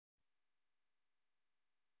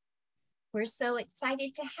We're so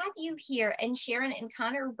excited to have you here. And Sharon and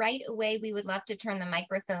Connor, right away, we would love to turn the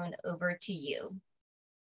microphone over to you.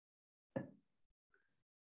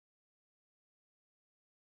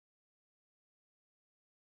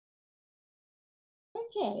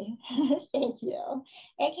 Okay, thank you.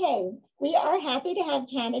 Okay, we are happy to have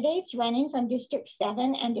candidates running from District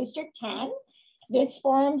 7 and District 10. These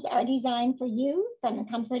forums are designed for you from the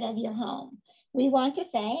comfort of your home. We want to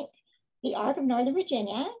thank the ARC of Northern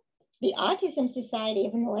Virginia, the Autism Society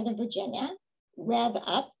of Northern Virginia, Rev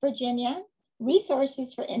Up Virginia,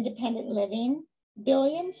 Resources for Independent Living,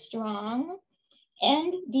 Billion Strong,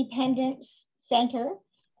 and Dependence Center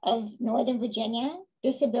of Northern Virginia,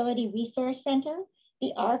 Disability Resource Center,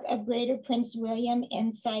 the ARC of Greater Prince William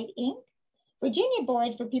Insight, Inc., Virginia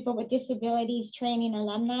Board for People with Disabilities Training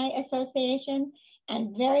Alumni Association,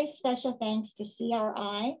 and very special thanks to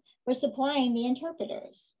CRI for supplying the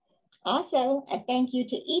interpreters. Also, a thank you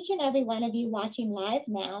to each and every one of you watching live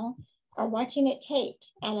now or watching it taped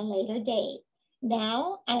at a later date.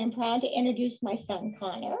 Now, I am proud to introduce my son,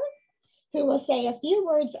 Connor, who will say a few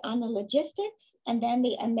words on the logistics, and then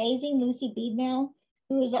the amazing Lucy Beadnell,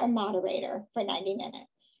 who is our moderator for 90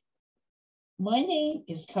 minutes. My name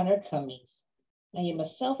is Connor Cummings. I am a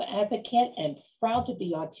self-advocate and proud to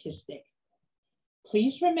be autistic.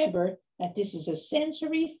 Please remember that this is a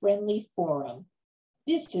sensory-friendly forum.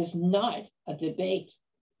 This is not a debate.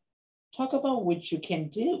 Talk about what you can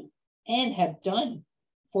do and have done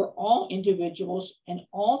for all individuals and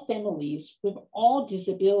all families with all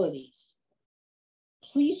disabilities.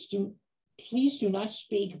 Please do not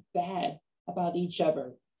speak bad about each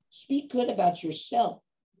other. Speak good about yourself.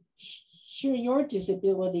 Share your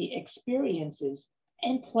disability experiences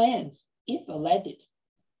and plans if elected.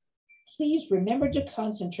 Please remember to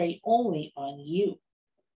concentrate only on you.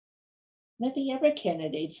 Let the other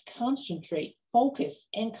candidates focus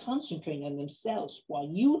and concentrate on themselves while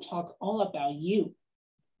you talk all about you.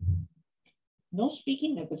 No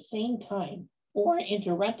speaking at the same time or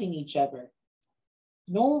interrupting each other.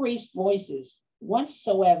 No raised voices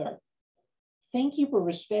whatsoever. Thank you for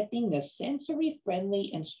respecting the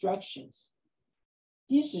sensory-friendly instructions.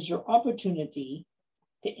 This is your opportunity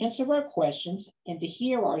to answer our questions and to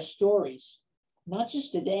hear our stories, not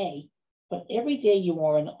just today, but every day you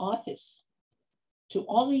are in office. To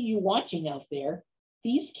all of you watching out there,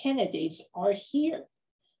 these candidates are here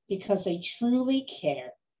because they truly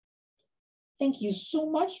care. Thank you so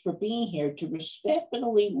much for being here to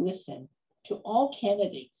respectfully listen to all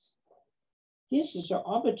candidates. This is our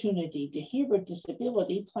opportunity to hear a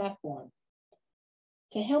disability platform,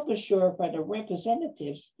 to help assure that the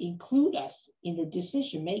representatives include us in their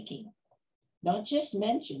decision-making, not just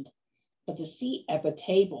mentioned, but to seat at the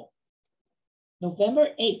table.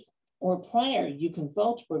 November 8th or prior, you can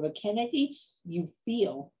vote for the candidates you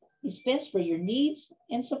feel is best for your needs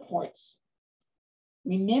and supports.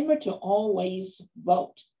 Remember to always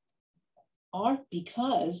vote,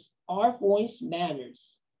 because our voice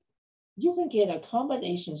matters. You can get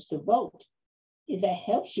accommodations to vote, if that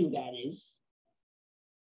helps you, that is.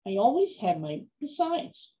 I always have my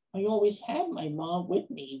mom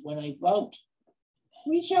with me when I vote.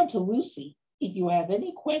 Reach out to Lucy if you have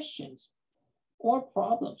any questions or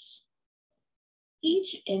problems.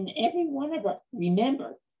 Remember,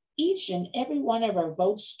 each and every one of our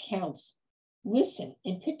votes counts. Listen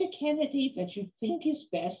and pick the candidate that you think is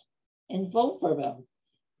best and vote for them.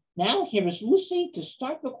 Now, here is Lucy to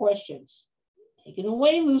start the questions. Take it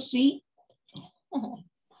away, Lucy.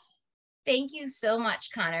 Thank you so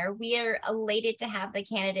much, Connor. We are elated to have the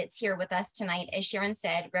candidates here with us tonight, as Sharon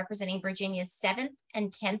said, representing Virginia's 7th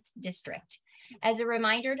and 10th district. As a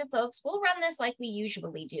reminder to folks, we'll run this like we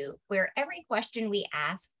usually do, where every question we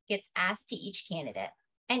ask gets asked to each candidate,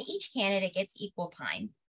 and each candidate gets equal time.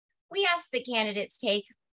 We ask the candidates take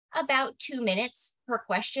about 2 minutes per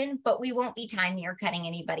question, but we won't be timing or cutting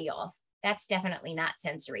anybody off. That's definitely not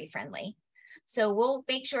sensory friendly. So we'll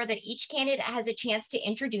make sure that each candidate has a chance to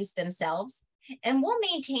introduce themselves, and we'll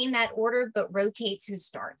maintain that order, but rotates who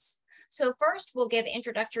starts. So first, we'll give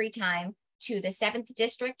introductory time to the 7th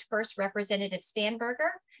district, first Representative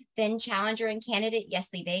Spanberger, then challenger and candidate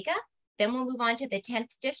Yesli Vega. Then we'll move on to the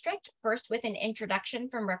 10th district, first with an introduction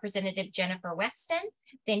from Representative Jennifer Wexton,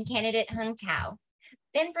 then candidate Hung Cao.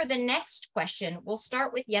 Then for the next question, we'll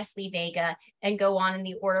start with Yesli Vega and go on in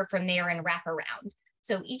the order from there and wrap around.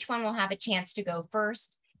 So each one will have a chance to go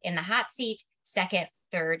first in the hot seat, second,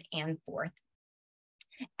 third, and fourth.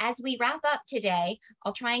 As we wrap up today,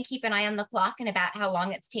 I'll try and keep an eye on the clock and about how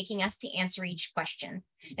long it's taking us to answer each question.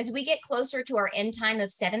 As we get closer to our end time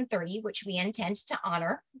of 7:30, which we intend to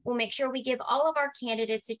honor, we'll make sure we give all of our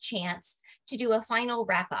candidates a chance to do a final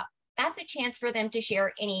wrap up. That's a chance for them to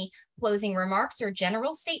share any closing remarks or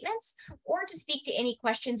general statements, or to speak to any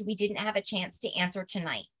questions we didn't have a chance to answer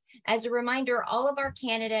tonight. As a reminder, all of our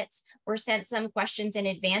candidates were sent some questions in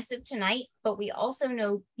advance of tonight, but we also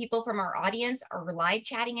know people from our audience are live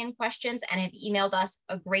chatting in questions and have emailed us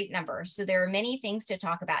a great number. So there are many things to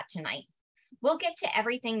talk about tonight. We'll get to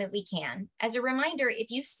everything that we can. As a reminder,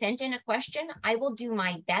 if you sent in a question, I will do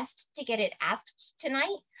my best to get it asked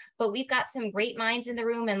tonight, but we've got some great minds in the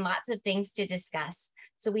room and lots of things to discuss,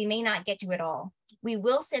 so we may not get to it all. We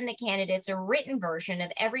will send the candidates a written version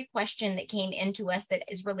of every question that came into us that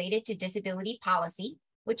is related to disability policy,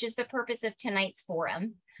 which is the purpose of tonight's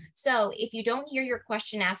forum. So if you don't hear your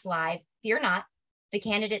question asked live, fear not. The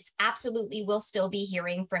candidates absolutely will still be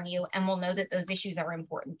hearing from you and will know that those issues are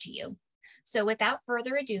important to you. So without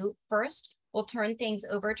further ado, first, we'll turn things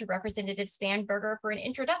over to Representative Spanberger for an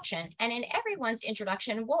introduction. And in everyone's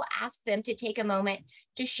introduction, we'll ask them to take a moment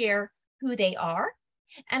to share who they are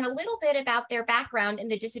and a little bit about their background in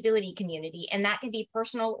the disability community. And that can be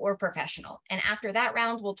personal or professional. And after that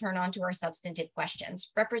round, we'll turn on to our substantive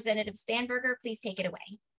questions. Representative Spanberger, please take it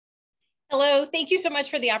away. Hello, thank you so much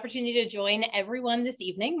for the opportunity to join everyone this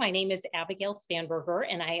evening. My name is Abigail Spanberger,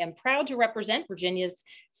 and I am proud to represent Virginia's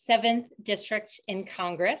 7th District in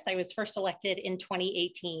Congress. I was first elected in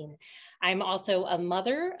 2018. I'm also a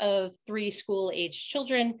mother of 3 school-aged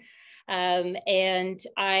children, and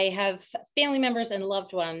I have family members and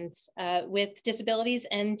loved ones with disabilities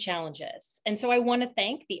and challenges. And so I want to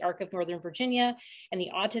thank the ARC of Northern Virginia and the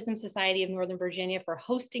Autism Society of Northern Virginia for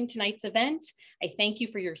hosting tonight's event. I thank you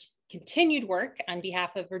for your continued work on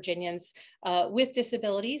behalf of Virginians with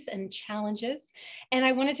disabilities and challenges. And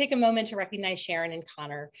I want to take a moment to recognize Sharon and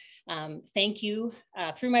Connor. Thank you.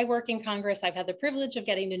 Through my work in Congress, I've had the privilege of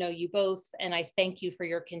getting to know you both, and I thank you for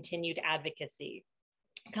your continued advocacy.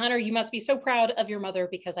 Connor, you must be so proud of your mother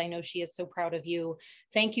because I know she is so proud of you.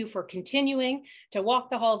 Thank you for continuing to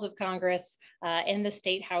walk the halls of Congress and the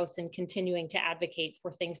State House and continuing to advocate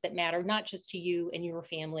for things that matter, not just to you and your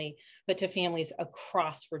family, but to families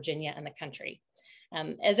across Virginia and the country.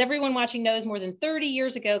 As everyone watching knows, more than 30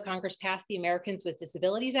 years ago, Congress passed the Americans with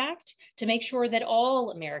Disabilities Act to make sure that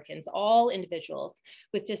all Americans, all individuals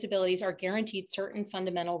with disabilities are guaranteed certain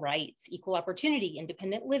fundamental rights: equal opportunity,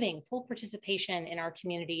 independent living, full participation in our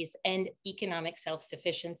communities, and economic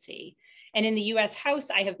self-sufficiency. And in the US House,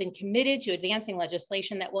 I have been committed to advancing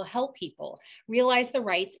legislation that will help people realize the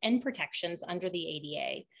rights and protections under the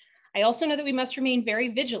ADA. I also know that we must remain very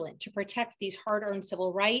vigilant to protect these hard-earned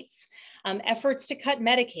civil rights. Efforts to cut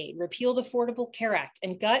Medicaid, repeal the Affordable Care Act,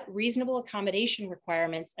 and gut reasonable accommodation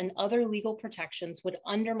requirements and other legal protections would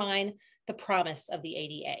undermine the promise of the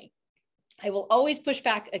ADA. I will always push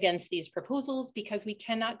back against these proposals because we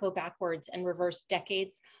cannot go backwards and reverse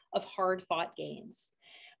decades of hard-fought gains.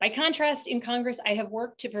 By contrast, in Congress, I have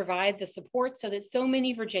worked to provide the support that so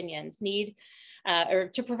many Virginians need in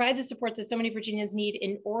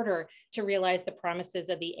order to realize the promises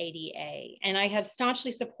of the ADA. And I have staunchly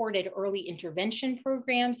supported early intervention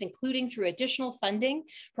programs, including through additional funding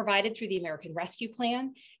provided through the American Rescue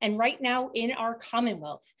Plan. And right now in our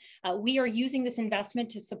Commonwealth, we are using this investment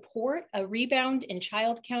to support a rebound in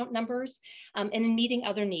child count numbers and in meeting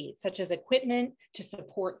other needs, such as equipment to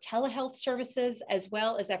support telehealth services, as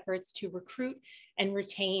well as efforts to recruit and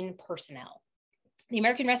retain personnel. The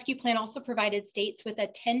American Rescue Plan also provided states with a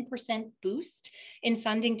 10% boost in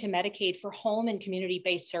funding to Medicaid for home and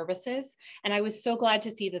community-based services. And I was so glad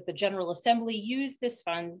to see that the General Assembly used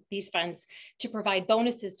these funds to provide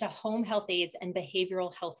bonuses to home health aides and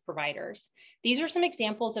behavioral health providers. These are some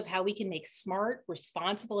examples of how we can make smart,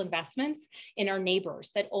 responsible investments in our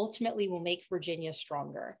neighbors that ultimately will make Virginia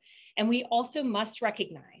stronger. And we also must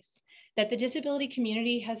recognize that the disability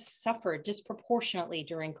community has suffered disproportionately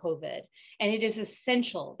during COVID, and it is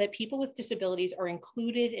essential that people with disabilities are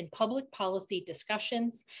included in public policy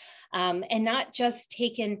discussions and not just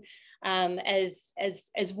taken as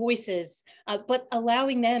voices, but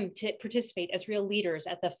allowing them to participate as real leaders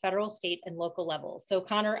at the federal, state, and local levels. So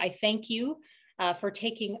Connor, I thank you for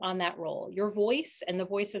taking on that role. Your voice and the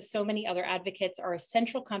voice of so many other advocates are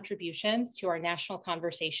essential contributions to our national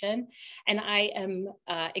conversation. And I am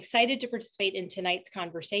excited to participate in tonight's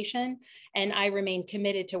conversation. And I remain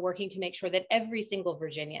committed to working to make sure that every single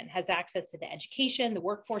Virginian has access to the education, the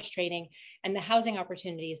workforce training, and the housing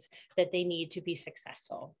opportunities that they need to be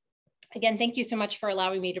successful. Again, thank you so much for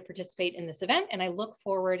allowing me to participate in this event, and I look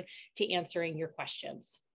forward to answering your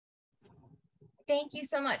questions. Thank you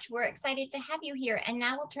so much. We're excited to have you here. And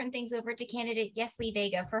now we'll turn things over to candidate Yesli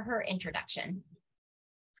Vega for her introduction.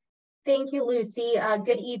 Thank you, Lucy.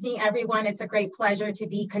 Good evening, everyone. It's a great pleasure to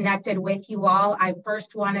be connected with you all. I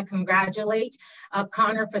first want to congratulate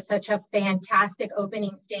Connor for such a fantastic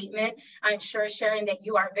opening statement. I'm sure, Sharon, that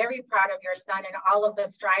you are very proud of your son and all of the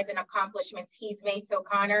strides and accomplishments he's made. So,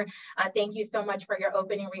 Connor, thank you so much for your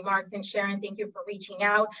opening remarks. And Sharon, thank you for reaching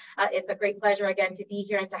out. It's a great pleasure, again, to be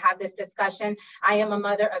here and to have this discussion. I am a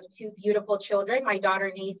mother of two beautiful children. My daughter,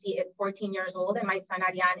 Nancy, is 14 years old, and my son,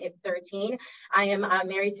 Ariane, is 13. I am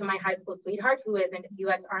married to my high school sweetheart, who is a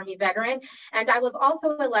U.S. Army veteran. And I was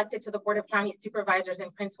also elected to the Board of County Supervisors in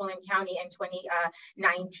Prince William County in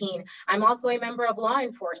 2019. I'm also a member of law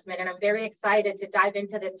enforcement, and I'm very excited to dive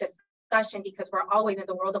into this discussion because we're always in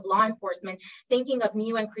the world of law enforcement thinking of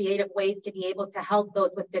new and creative ways to be able to help those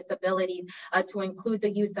with disabilities, to include the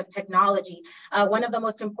use of technology. One of the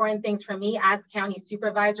most important things for me as county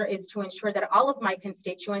supervisor is to ensure that all of my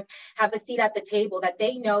constituents have a seat at the table, that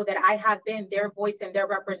they know that I have been their voice and their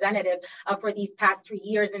representative for these past 3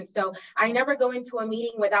 years. And so I never go into a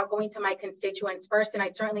meeting without going to my constituents first, and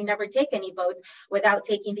I certainly never take any votes without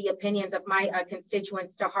taking the opinions of my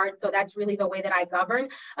constituents to heart. So that's really the way that I govern,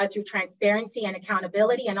 through transparency and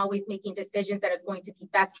accountability, and always making decisions that is going to be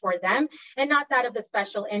best for them and not that of the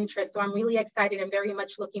special interest. So I'm really excited and very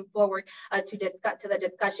much looking forward to the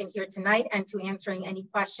discussion here tonight and to answering any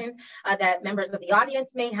questions that members of the audience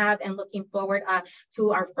may have, and looking forward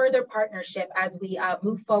to our further partnership as we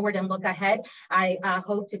move forward and look ahead. I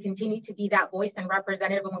hope to continue to be that voice and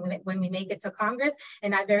representative when we make it to Congress,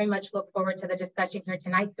 and I very much look forward to the discussion here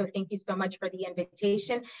tonight. So thank you so much for the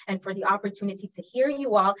invitation and for the opportunity to hear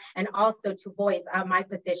you all, and also to voice my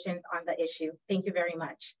positions on the issue. Thank you very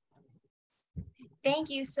much. Thank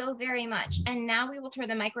you so very much. And now we will turn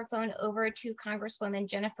the microphone over to Congresswoman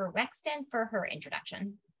Jennifer Wexton for her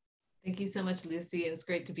introduction. Thank you so much, Lucy. And it's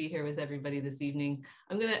great to be here with everybody this evening.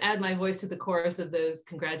 I'm going to add my voice to the chorus of those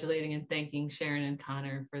congratulating and thanking Sharon and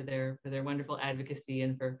Connor for their wonderful advocacy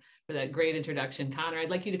and for that great introduction. Connor, I'd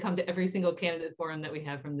like you to come to every single candidate forum that we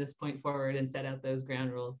have from this point forward and set out those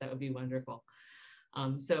ground rules. That would be wonderful.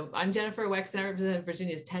 So I'm Jennifer Wexton. I represent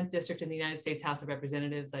Virginia's 10th district in the United States House of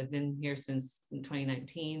Representatives. I've been here since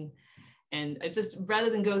 2019. And I just, rather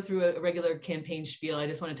than go through a regular campaign spiel, I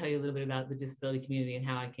just want to tell you a little bit about the disability community and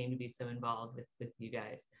how I came to be so involved with you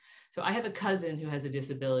guys. So I have a cousin who has a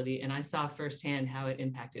disability, and I saw firsthand how it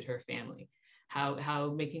impacted her family,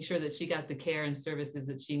 how making sure that she got the care and services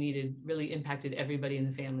that she needed really impacted everybody in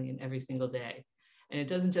the family and every single day. And it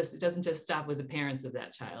doesn't just stop with the parents of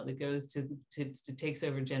that child. It goes to takes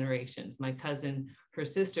over generations. My cousin, her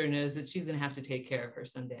sister, knows that she's going to have to take care of her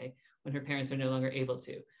someday when her parents are no longer able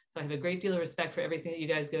to. So I have a great deal of respect for everything that you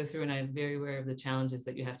guys go through, and I'm very aware of the challenges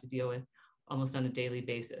that you have to deal with almost on a daily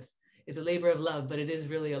basis. It's a labor of love, but it is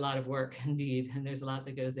really a lot of work indeed, and there's a lot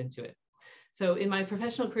that goes into it. So in my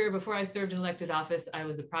professional career, before I served in elected office, I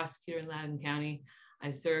was a prosecutor in Loudoun County.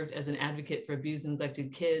 I served as an advocate for abused and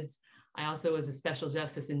neglected kids. I also was a special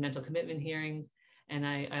justice in mental commitment hearings, and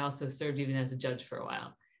I also served even as a judge for a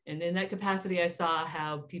while. And in that capacity, I saw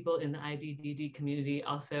how people in the IDDD community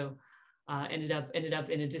also ended up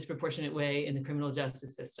in a disproportionate way in the criminal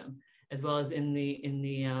justice system, as well as in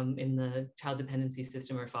the child dependency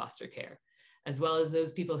system or foster care, as well as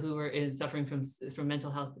those people who were suffering from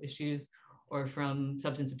mental health issues or from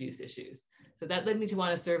substance abuse issues. So that led me to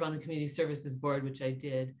want to serve on the Community Services Board, which I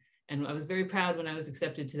did. And I was very proud when I was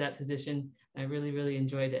accepted to that position. I really, really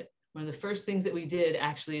enjoyed it. One of the first things that we did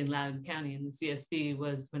actually in Loudoun County in the CSB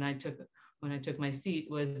was when I took my seat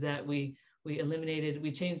was that we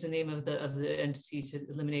changed the name of the entity to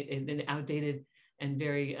eliminate an outdated and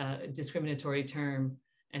very discriminatory term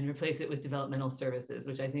and replace it with developmental services,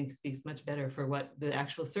 which I think speaks much better for what the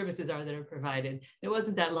actual services are that are provided. It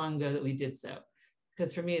wasn't that long ago that we did so,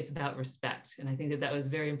 because for me, it's about respect. And I think that was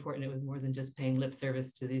very important. It was more than just paying lip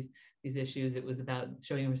service to these issues. It was about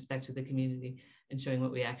showing respect to the community and showing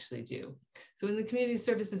what we actually do. So in the Community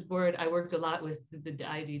Services Board, I worked a lot with the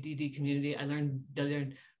IDDD community. I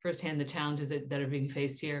learned firsthand the challenges that are being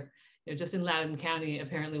faced here. You know, just in Loudoun County,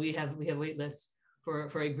 apparently we have wait lists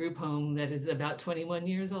for a group home that is about 21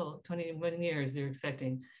 years old. 21 years they're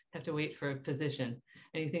expecting have to wait for a physician.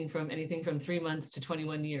 Anything from 3 months to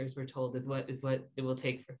 21 years, we're told, is what it will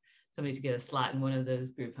take for somebody to get a slot in one of those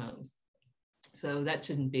group homes. So that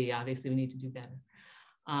shouldn't be. Obviously, we need to do better.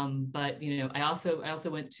 But you know, I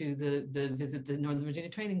also went to visit the Northern Virginia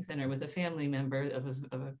Training Center with a family member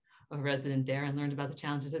of a resident there, and learned about the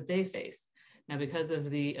challenges that they face. Now, because of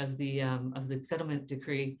the settlement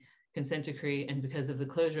decree, consent decree, and because of the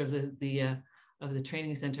closure of the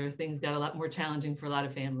training center, things got a lot more challenging for a lot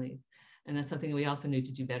of families. And that's something that we also need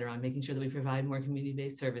to do better on, making sure that we provide more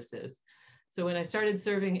community-based services So when I started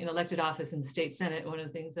serving in elected office in the state Senate, one of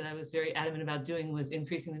the things that I was very adamant about doing was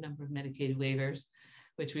increasing the number of Medicaid waivers,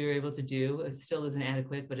 which we were able to do. It still isn't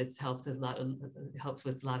adequate, but it's helped with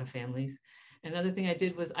a lot of families. Another thing I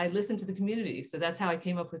did was I listened to the community. So that's how I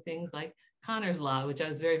came up with things like Connor's Law, which I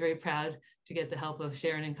was very, very proud to get the help of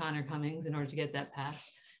Sharon and Connor Cummings in order to get that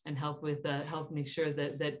passed and help make sure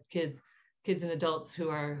that kids and adults who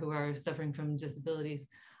are suffering from disabilities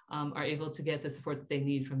are able to get the support that they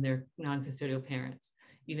need from their non-custodial parents,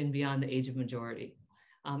 even beyond the age of majority.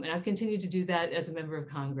 And I've continued to do that as a member of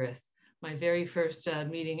Congress. My very first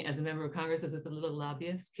meeting as a member of Congress was with the little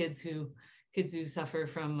lobbyists, kids who suffer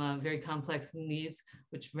from very complex needs,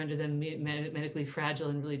 which render them medically fragile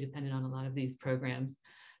and really dependent on a lot of these programs.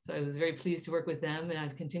 So I was very pleased to work with them, and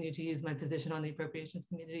I've continued to use my position on the Appropriations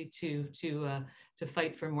Committee to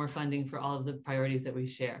fight for more funding for all of the priorities that we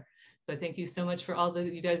share. So I thank you so much for all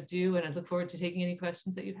that you guys do, and I look forward to taking any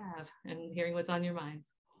questions that you have and hearing what's on your minds.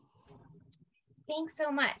 Thanks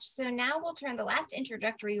so much. So now we'll turn the last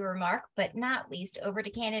introductory remark, but not least, over to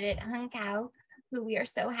candidate Hung Cao, who we are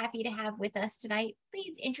so happy to have with us tonight.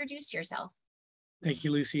 Please introduce yourself. Thank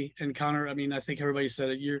you, Lucy and Connor. I mean, I think everybody said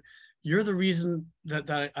it. You're the reason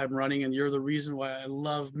that I'm running, and you're the reason why I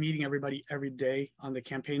love meeting everybody every day on the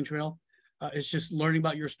campaign trail. It's just learning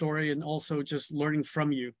about your story and also just learning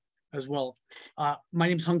from you as well. My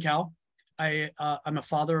name's Hung Cao. I'm a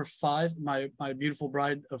father of 5. My beautiful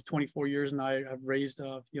bride of 24 years and I have raised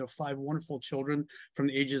 5 wonderful children from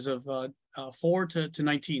the ages of 4 to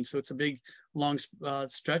 19. So it's a big, long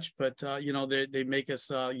stretch, but they make us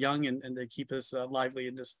young and they keep us lively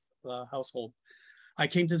in this household. I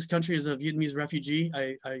came to this country as a Vietnamese refugee.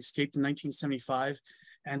 I escaped in 1975.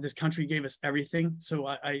 And this country gave us everything. So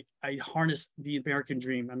I harnessed the American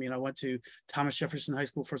dream. I mean, I went to Thomas Jefferson High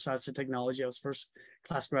School for Science and Technology. I was first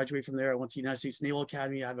class graduate from there. I went to the United States Naval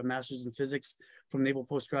Academy. I have a master's in physics from Naval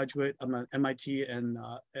Postgraduate. I'm an MIT and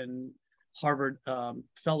Harvard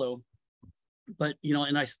fellow. But,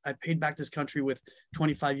 and I paid back this country with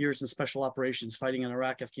 25 years in special operations, fighting in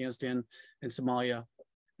Iraq, Afghanistan, and Somalia.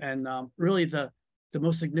 And really the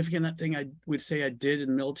most significant thing I would say I did in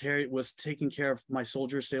the military was taking care of my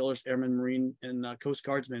soldiers, sailors, airmen, Marine, and Coast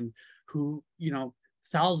Guardsmen who,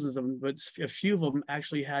 thousands of them, but a few of them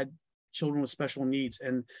actually had children with special needs,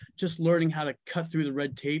 and just learning how to cut through the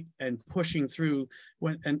red tape and pushing through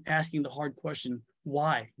and asking the hard question,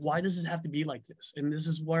 why? Why does it have to be like this? And this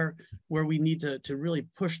is where we need to really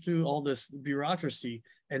push through all this bureaucracy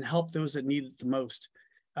and help those that need it the most.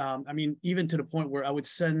 I mean, even to the point where I would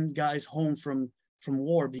send guys home from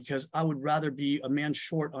war because I would rather be a man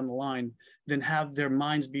short on the line than have their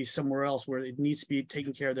minds be somewhere else where it needs to be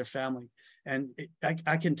taking care of their family. And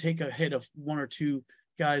I can take a hit of 1 or 2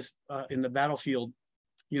 guys in the battlefield,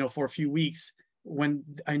 for a few weeks when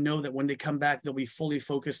I know that when they come back, they'll be fully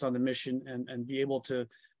focused on the mission and be able to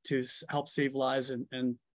help save lives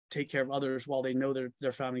and take care of others while they know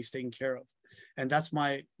their family's taken care of. And that's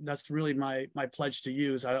really my pledge to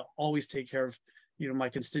you is I always take care of my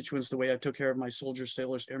constituents the way I took care of my soldiers,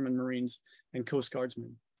 sailors, airmen, Marines, and Coast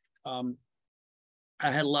Guardsmen.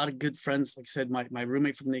 I had a lot of good friends. Like I said, my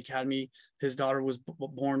roommate from the academy, his daughter was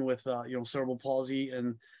born with cerebral palsy,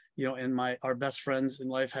 and our best friends in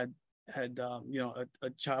life had a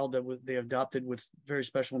child that they adopted with very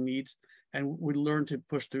special needs, and we learned to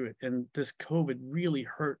push through it. And this COVID really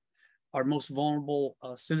hurt our most vulnerable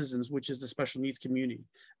citizens, which is the special needs community,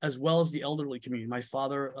 as well as the elderly community. My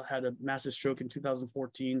father had a massive stroke in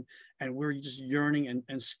 2014, and we're just yearning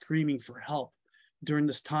and screaming for help during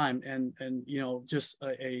this time. And just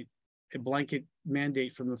a blanket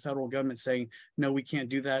mandate from the federal government saying, no, we can't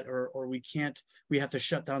do that, or we have to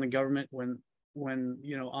shut down the government when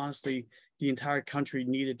honestly, the entire country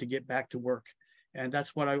needed to get back to work. And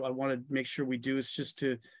that's what I want to make sure we do, is just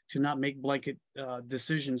to not make blanket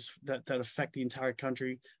decisions that affect the entire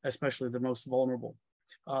country, especially the most vulnerable.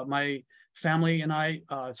 My family and I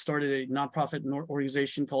started a nonprofit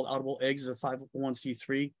organization called Audible Eggs, a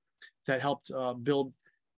 501c3 that helped build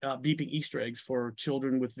beeping Easter eggs for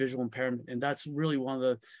children with visual impairment. And that's really one of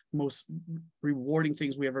the most rewarding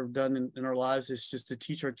things we ever done in our lives, is just to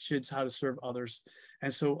teach our kids how to serve others.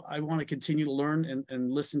 And so I want to continue to learn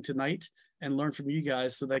and listen tonight and learn from you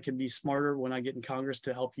guys so that I can be smarter when I get in Congress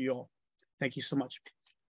to help you all. Thank you so much.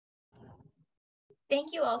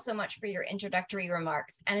 Thank you all so much for your introductory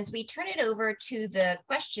remarks. And as we turn it over to the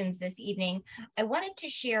questions this evening, I wanted to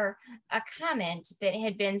share a comment that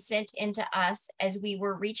had been sent into us as we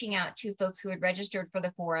were reaching out to folks who had registered for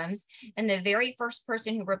the forums. And the very first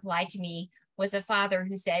person who replied to me was a father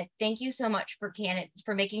who said, "Thank you so much for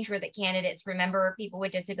making sure that candidates remember people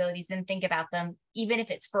with disabilities and think about them, even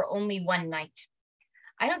if it's for only one night."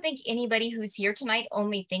 I don't think anybody who's here tonight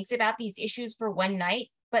only thinks about these issues for one night,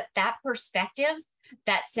 but that perspective,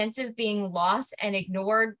 that sense of being lost and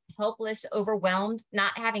ignored, helpless, overwhelmed,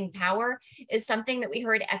 not having power, is something that we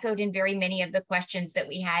heard echoed in very many of the questions that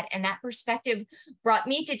we had. And that perspective brought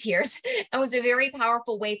me to tears and was a very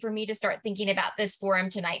powerful way for me to start thinking about this forum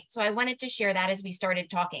tonight. So I wanted to share that as we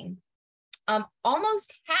started talking.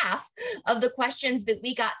 Almost half of the questions that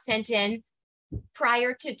we got sent in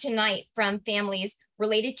prior to tonight from families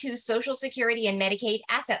related to Social Security and Medicaid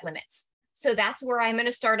asset limits. So that's where I'm going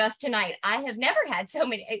to start us tonight. I have never had so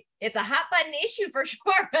many. It's a hot button issue for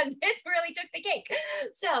sure, but this really took the cake.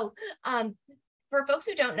 So for folks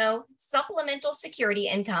who don't know, Supplemental Security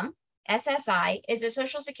Income, SSI, is a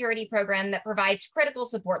Social Security program that provides critical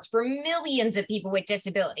supports for millions of people with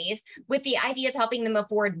disabilities with the idea of helping them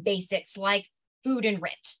afford basics like food and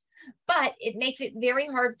rent. But it makes it very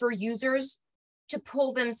hard for users to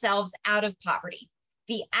pull themselves out of poverty.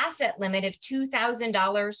 The asset limit of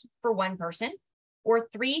 $2,000 for one person or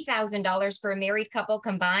 $3,000 for a married couple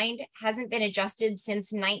combined hasn't been adjusted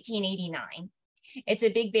since 1989. It's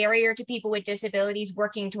a big barrier to people with disabilities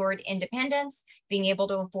working toward independence, being able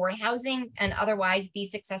to afford housing, and otherwise be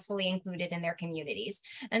successfully included in their communities.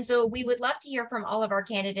 And so we would love to hear from all of our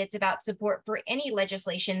candidates about support for any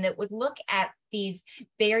legislation that would look at these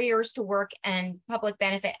barriers to work and public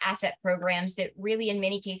benefit asset programs that really in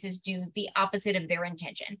many cases do the opposite of their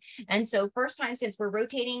intention. And so first time since we're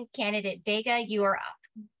rotating, candidate Vega, you are up.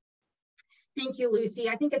 Thank you, Lucy.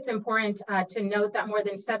 I think it's important to note that more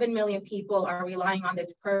than 7 million people are relying on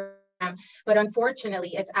this program, but unfortunately,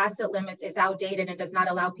 its asset limits is outdated and does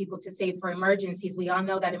not allow people to save for emergencies. We all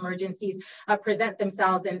know that emergencies present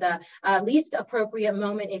themselves in the least appropriate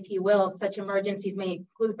moment, if you will. Such emergencies may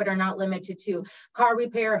include, but are not limited to, car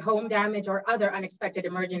repair, home damage, or other unexpected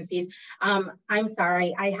emergencies. I'm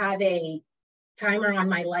sorry, I have a timer on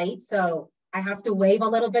my light, so I have to wave a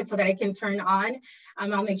little bit so that I can turn on.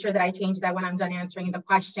 I'll make sure that I change that when I'm done answering the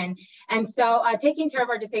question. And so taking care of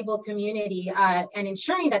our disabled community and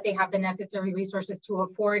ensuring that they have the necessary resources to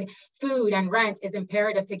afford food and rent is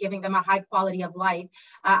imperative to giving them a high quality of life.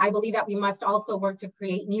 I believe that we must also work to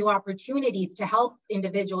create new opportunities to help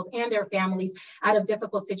individuals and their families out of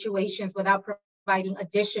difficult situations without providing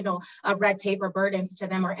additional red tape or burdens to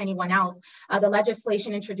them or anyone else. The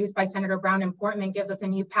legislation introduced by Senator Brown and Portman gives us a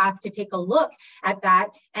new path to take a look at that,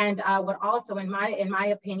 and would also, in my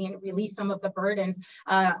opinion, release some of the burdens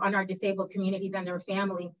on our disabled communities and their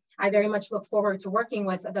family. I very much look forward to working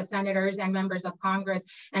with the senators and members of Congress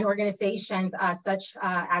and organizations such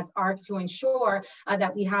as ARC to ensure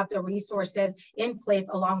that we have the resources in place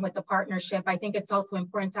along with the partnership. I think it's also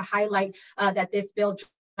important to highlight that this bill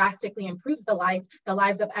drastically improves the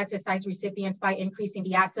lives of SSI's recipients by increasing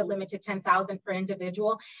the asset limit to $10,000 per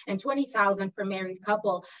individual and $20,000 per married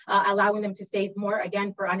couple, allowing them to save more,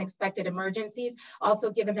 again, for unexpected emergencies, also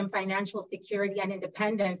giving them financial security and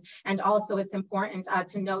independence. And also it's important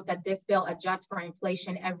to note that this bill adjusts for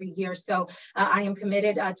inflation every year. So I am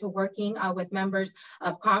committed to working with members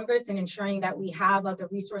of Congress and ensuring that we have the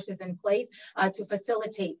resources in place to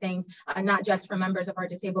facilitate things, not just for members of our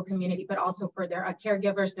disabled community, but also for their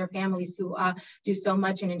caregivers, their families who do so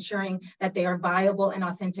much in ensuring that they are viable and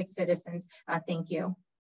authentic citizens. Thank you.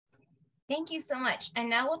 Thank you so much. And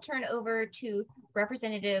now we'll turn over to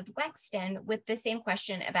Representative Wexton with the same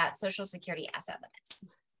question about Social Security asset limits.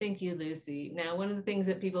 Thank you, Lucy. Now, one of the things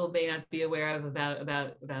that people may not be aware of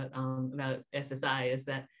about SSI is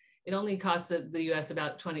that it only costs the U.S.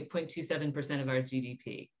 about 20.27% of our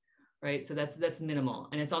GDP. Right, so that's minimal,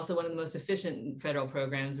 and it's also one of the most efficient federal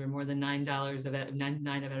programs, where more than $9 of nine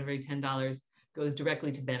out of every $10 goes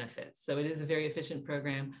directly to benefits. So it is a very efficient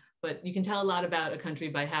program, but you can tell a lot about a country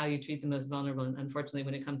by how you treat the most vulnerable. And unfortunately,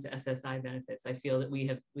 when it comes to SSI benefits, I feel that we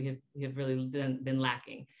have really been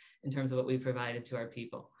lacking in terms of what we've provided to our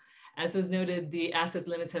people. As was noted, the asset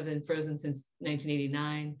limits have been frozen since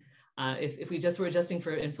 1989. If we just were adjusting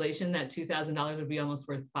for inflation, that $2,000 would be almost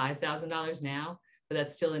worth $5,000 now. But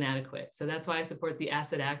that's still inadequate. So that's why I support the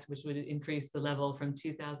Asset Act, which would increase the level from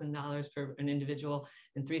 $2,000 for an individual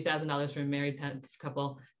and $3,000 for a married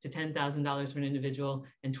couple to $10,000 for an individual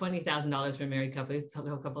and $20,000 for a married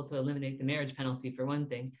couple to eliminate the marriage penalty for one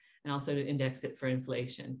thing, and also to index it for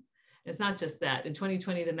inflation. It's not just that. In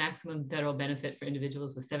 2020, the maximum federal benefit for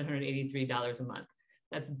individuals was $783 a month.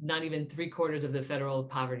 That's not even 3/4 of the federal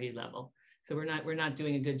poverty level. So we're not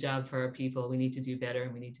doing a good job for our people. We need to do better,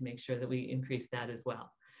 and we need to make sure that we increase that as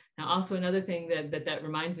well. Now, also another thing that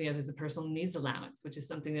reminds me of is the personal needs allowance, which is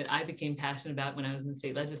something that I became passionate about when I was in the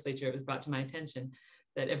state legislature. It was brought to my attention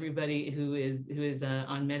that everybody who is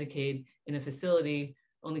on Medicaid in a facility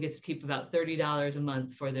only gets to keep about $30 a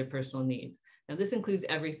month for their personal needs. Now, this includes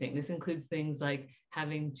everything. This includes things like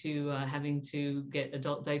having to get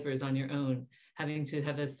adult diapers on your own, having to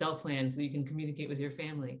have a cell plan so you can communicate with your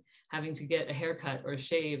family, having to get a haircut or a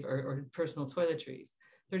shave or personal toiletries.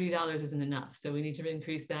 $30 isn't enough. So we need to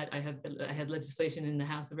increase that. I had legislation in the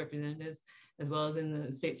House of Representatives as well as in the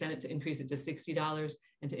state Senate to increase it to $60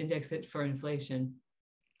 and to index it for inflation.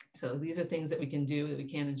 So these are things that we can do, that we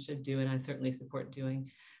can and should do, and I certainly support doing,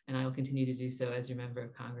 and I will continue to do so as your member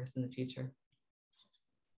of Congress in the future.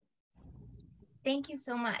 Thank you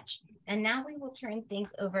so much. And now we will turn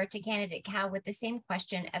things over to candidate Cal with the same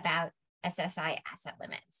question about SSI asset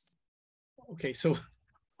limits. Okay, so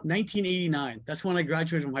 1989, that's when I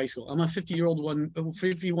graduated from high school. I'm a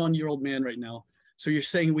 51-year-old man right now. So you're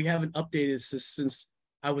saying we haven't updated this since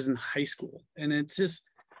I was in high school. And it's just,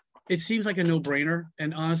 it seems like a no-brainer.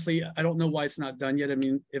 And honestly, I don't know why it's not done yet. I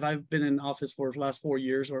mean, if I've been in office for the last 4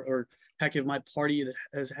 years, or heck, if my party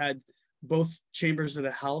has had both chambers of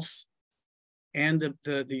the House and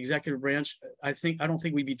the executive branch, I don't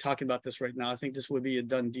think we'd be talking about this right now. I think this would be a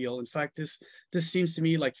done deal. In fact, this seems to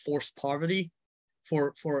me like forced poverty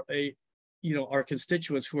for our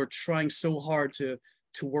constituents who are trying so hard to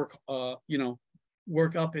work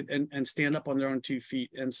work up and stand up on their own 2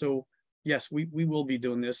 feet. And so yes, we will be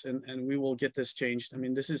doing this, and we will get this changed. I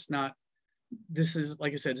mean, this is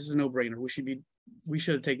like I said, this is a no-brainer. We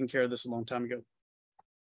should have taken care of this a long time ago.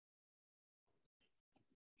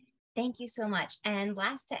 Thank you so much. And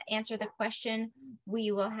last, to answer the question,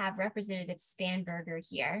 we will have Representative Spanberger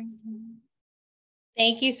here.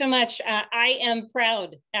 Thank you so much. I am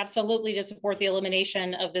proud, absolutely, to support the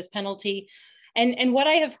elimination of this penalty. And what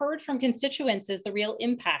I have heard from constituents is the real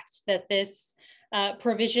impact that this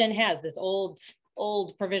provision has, this old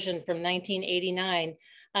provision from 1989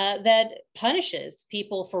 that punishes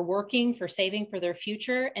people for working, for saving for their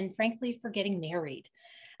future, and frankly, for getting married.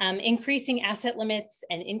 Increasing asset limits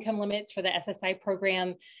and income limits for the SSI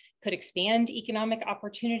program could expand economic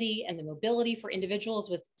opportunity and the mobility for individuals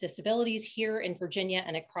with disabilities here in Virginia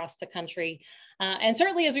and across the country. And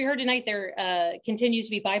certainly, as we heard tonight, there continues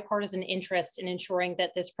to be bipartisan interest in ensuring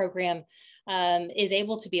that this program is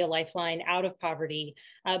able to be a lifeline out of poverty,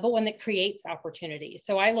 but one that creates opportunity.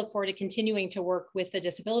 So I look forward to continuing to work with the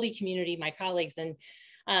disability community, my colleagues, and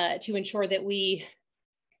to ensure that we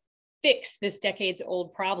fix this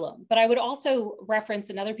decades-old problem. But I would also reference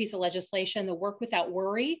another piece of legislation, the Work Without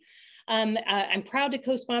Worry. I'm proud to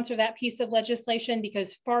co-sponsor that piece of legislation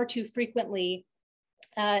because far too frequently,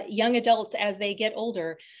 young adults, as they get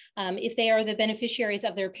older, if they are the beneficiaries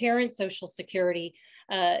of their parents' Social Security,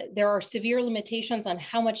 there are severe limitations on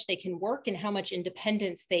how much they can work and how much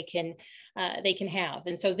independence they can have.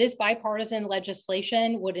 And so this bipartisan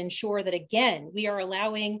legislation would ensure that, again, we are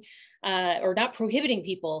allowing or not prohibiting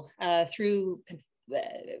people through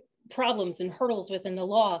problems and hurdles within the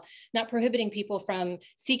law, not prohibiting people from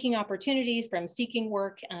seeking opportunities, from seeking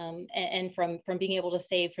work, and from being able to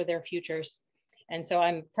save for their futures. And so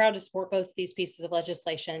I'm proud to support both these pieces of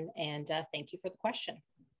legislation, and thank you for the question.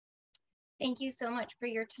 Thank you so much for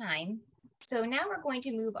your time. So now we're going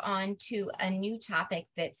to move on to a new topic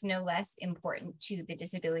that's no less important to the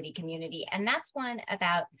disability community, and that's one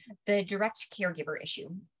about the direct caregiver issue.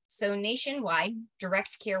 So nationwide,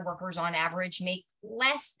 direct care workers on average make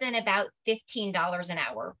less than about $15 an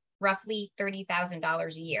hour, roughly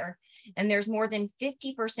 $30,000 a year. And there's more than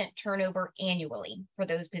 50% turnover annually for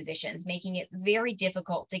those positions, making it very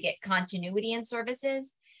difficult to get continuity in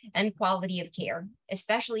services and quality of care,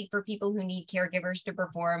 especially for people who need caregivers to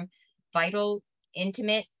perform vital,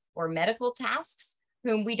 intimate, or medical tasks,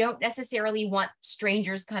 whom we don't necessarily want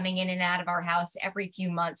strangers coming in and out of our house every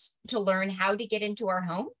few months to learn how to get into our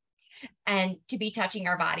home and to be touching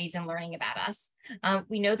our bodies and learning about us.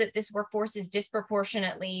 We know that this workforce is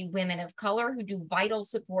disproportionately women of color who do vital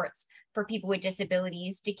supports for people with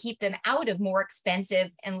disabilities to keep them out of more expensive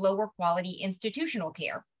and lower quality institutional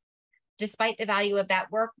care. Despite the value of that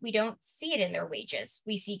work, we don't see it in their wages.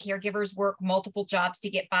 We see caregivers work multiple jobs to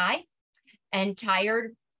get by, and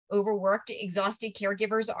tired, overworked, exhausted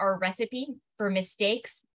caregivers are a recipe for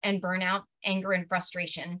mistakes and burnout, anger, and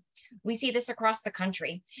frustration. We see this across the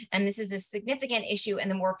country, and this is a significant issue in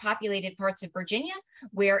the more populated parts of Virginia,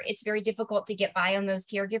 where it's very difficult to get by on those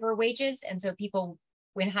caregiver wages. And so people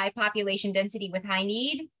with high population density with high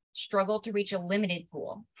need struggle to reach a limited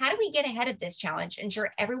pool. How do we get ahead of this challenge,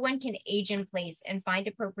 ensure everyone can age in place and find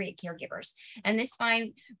appropriate caregivers? And this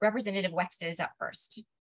time, Representative Wexton is up first.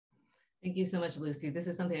 Thank you so much, Lucy. This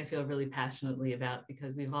is something I feel really passionately about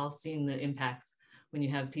because we've all seen the impacts when you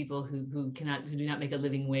have people who do not make a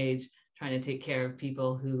living wage trying to take care of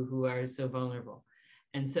people who are so vulnerable.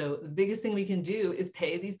 And so the biggest thing we can do is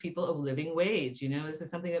pay these people a living wage. You know, this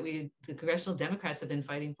is something that the Congressional Democrats have been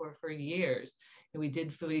fighting for years. And we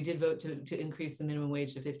did vote to increase the minimum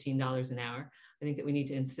wage to $15 an hour. I think that we need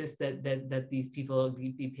to insist that these people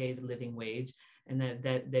be paid a living wage, and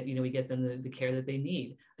that you know, we get them the care that they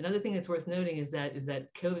need. Another thing that's worth noting is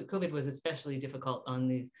that COVID was especially difficult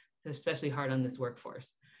especially hard on this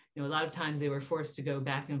workforce. You know, a lot of times they were forced to go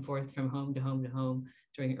back and forth from home to home to home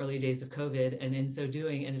during early days of COVID, and in so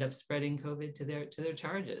doing ended up spreading COVID to their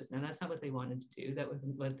charges. Now that's not what they wanted to do. That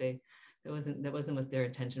wasn't what their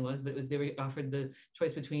intention was, but they were offered the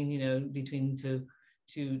choice between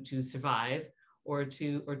to survive or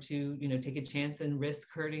to you know, take a chance and risk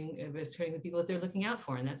hurting the people that they're looking out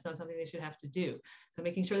for, and that's not something they should have to do. So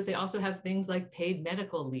making sure that they also have things like paid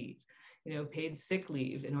medical leave, you know, paid sick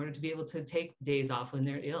leave, in order to be able to take days off when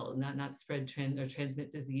they're ill, not spread or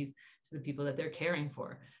transmit disease to the people that they're caring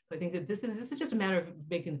for. So I think that this is just a matter of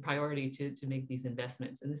making the priority to make these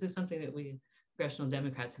investments, and this is something that we Congressional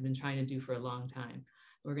Democrats have been trying to do for a long time.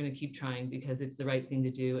 We're going to keep trying because it's the right thing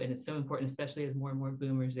to do, and it's so important, especially as more and more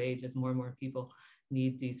boomers age, as more and more people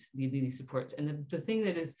need these supports. And the thing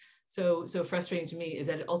that is so frustrating to me is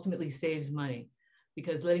that it ultimately saves money,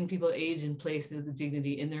 because letting people age in place of the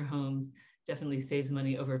dignity in their homes definitely saves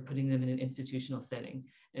money over putting them in an institutional setting.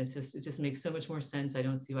 And it just makes so much more sense. I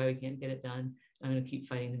don't see why we can't get it done. I'm going to keep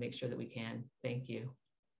fighting to make sure that we can. Thank you.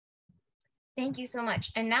 Thank you so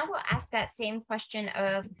much. And now we'll ask that same question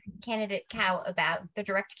of candidate Cow about the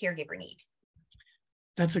direct caregiver need.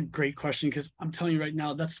 That's a great question, because I'm telling you right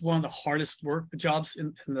now, that's one of the hardest jobs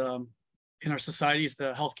in our societies,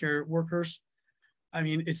 the healthcare workers. I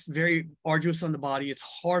mean, it's very arduous on the body. It's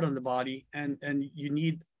hard on the body, and you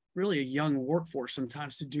need really a young workforce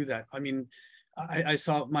sometimes to do that. I mean, I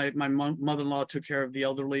saw my mother-in-law took care of the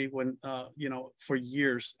elderly when you know, for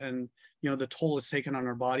years, and you know, the toll it's taken on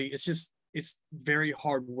our body. It's very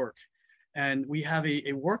hard work, and we have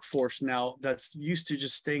a workforce now that's used to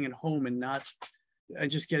just staying at home and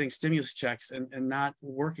just getting stimulus checks and not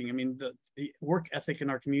working. I mean, the work ethic in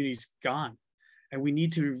our community is gone, and we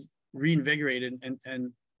need to reinvigorate it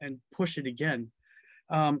and push it again.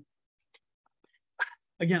 Again,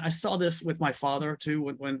 I saw this with my father too,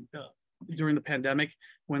 when during the pandemic,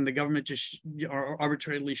 when the government just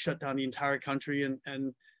arbitrarily shut down the entire country,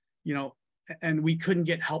 and you know, and we couldn't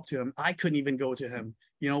get help to him. I couldn't even go to him,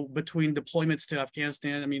 you know, between deployments to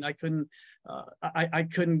Afghanistan. I mean, I couldn't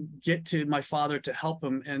get to my father to help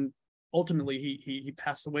him, and ultimately he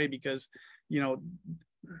passed away because, you know,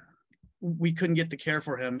 we couldn't get the care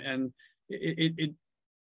for him, and it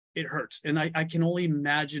hurts. And I can only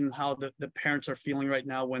imagine how the parents are feeling right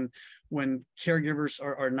now when caregivers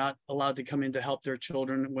are not allowed to come in to help their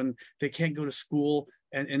children, when they can't go to school,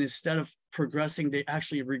 and instead of progressing, they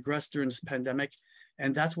actually regress during this pandemic.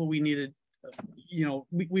 And that's what we needed. You know,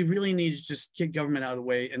 we really need to just get government out of the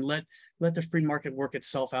way and let the free market work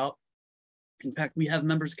itself out. In fact, we have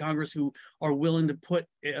members of Congress who are willing to put,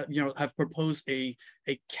 you know, have proposed a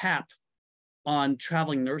cap on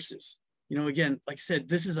traveling nurses. You know, again, like I said,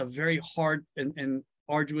 this is a very hard and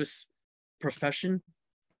arduous profession,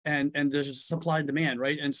 and there's a supply and demand,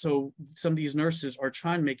 right? And so some of these nurses are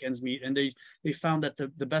trying to make ends meet, and they found that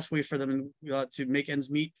the best way for them to make ends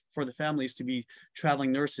meet for the families to be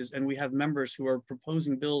traveling nurses. And we have members who are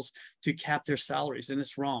proposing bills to cap their salaries, and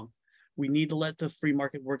it's wrong. We need to let the free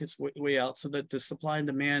market work its way out so that the supply and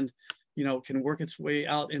demand, you know, can work its way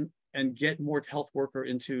out and get more health worker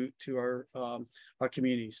into our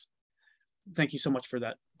communities. Thank you so much for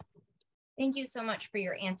that. Thank you so much for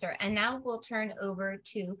your answer. And now we'll turn over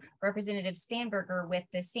to Representative Spanberger with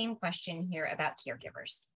the same question here about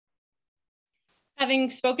caregivers. Having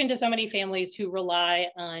spoken to so many families who rely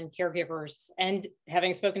on caregivers, and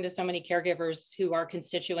having spoken to so many caregivers who are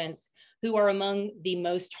constituents who are among the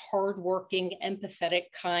most hardworking, empathetic,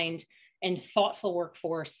 kind, and thoughtful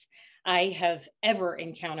workforce I have ever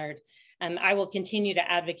encountered, I will continue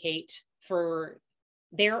to advocate for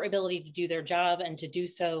their ability to do their job, and to do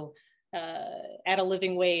so at a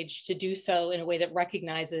living wage, to do so in a way that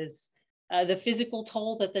recognizes the physical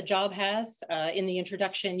toll that the job has. In the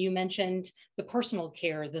introduction, you mentioned the personal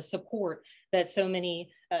care, the support that so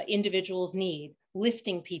many individuals need,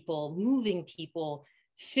 lifting people, moving people,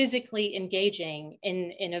 physically engaging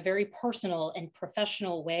in a very personal and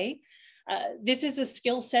professional way. This is a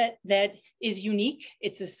skill set that is unique.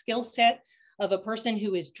 It's a skill set of a person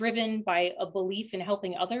who is driven by a belief in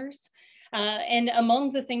helping others. And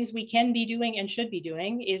among the things we can be doing and should be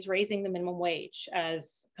doing is raising the minimum wage.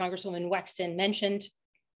 As Congresswoman Wexton mentioned,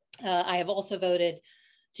 I have also voted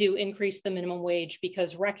to increase the minimum wage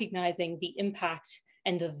because recognizing the impact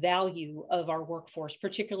and the value of our workforce,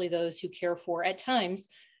 particularly those who care for, at times,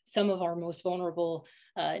 some of our most vulnerable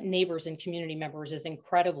neighbors and community members, is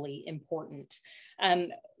incredibly important.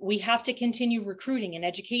 We have to continue recruiting and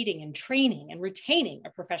educating and training and retaining a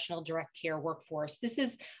professional direct care workforce. This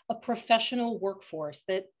is a professional workforce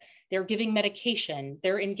that they're giving medication,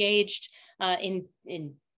 they're engaged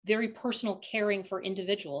in very personal caring for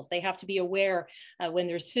individuals. They have to be aware when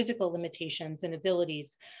there's physical limitations and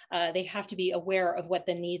abilities. They have to be aware of what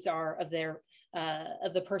the needs are of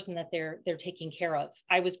the person that they're taking care of.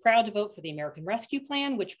 I was proud to vote for the American Rescue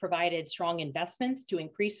Plan, which provided strong investments to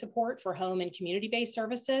increase support for home and community-based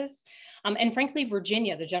services. And frankly,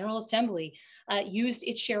 Virginia, the General Assembly, used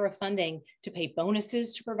its share of funding to pay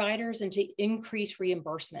bonuses to providers and to increase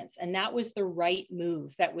reimbursements. And that was the right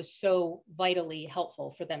move. That was so vitally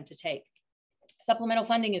helpful for them to take. Supplemental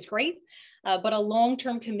funding is great, but a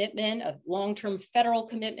long-term commitment, a long-term federal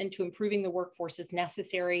commitment to improving the workforce is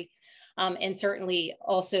necessary. And certainly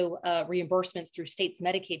also reimbursements through states'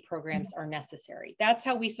 Medicaid programs are necessary. That's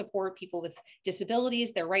how we support people with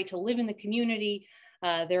disabilities, their right to live in the community,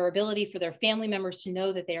 their ability for their family members to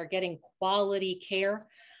know that they are getting quality care,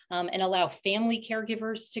 and allow family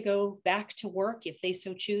caregivers to go back to work if they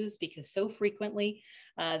so choose, because so frequently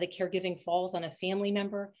the caregiving falls on a family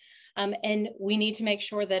member. And we need to make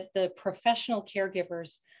sure that the professional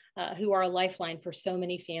caregivers who are a lifeline for so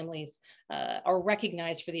many families are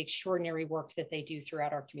recognized for the extraordinary work that they do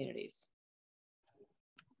throughout our communities.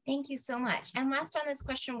 Thank you so much. And last on this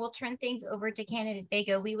question, we'll turn things over to candidate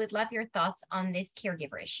Vega. We would love your thoughts on this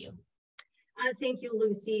caregiver issue. Thank you,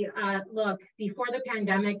 Lucy. Look, before the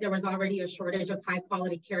pandemic, there was already a shortage of high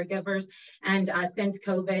quality caregivers. And since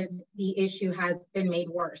COVID, the issue has been made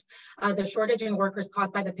worse. The shortage in workers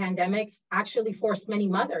caused by the pandemic actually forced many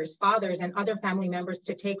mothers, fathers, and other family members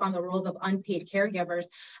to take on the roles of unpaid caregivers,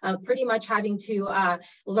 pretty much having to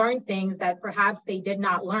learn things that perhaps they did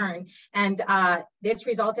not learn. And this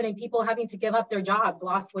resulted in people having to give up their jobs,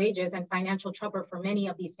 lost wages, and financial trouble for many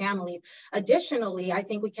of these families. Additionally, I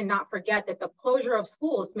think we cannot forget that the closure of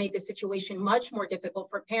schools made the situation much more difficult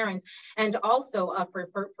for parents and also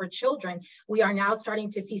for children. We are now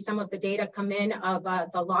starting to see some of the data come in of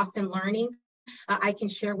the loss in learning. I can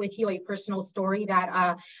share with you a personal story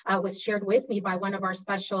that was shared with me by one of our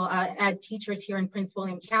special ed teachers here in Prince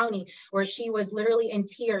William County, where she was literally in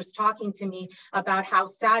tears talking to me about how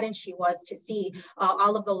saddened she was to see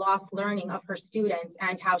all of the lost learning of her students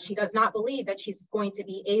and how she does not believe that she's going to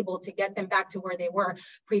be able to get them back to where they were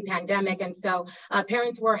pre-pandemic. And so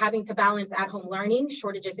parents were having to balance at-home learning,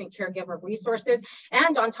 shortages in caregiver resources,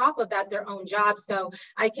 and on top of that, their own jobs. So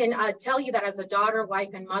I can tell you that as a daughter, wife,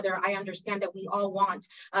 and mother, I understand that we all want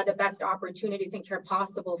the best opportunities and care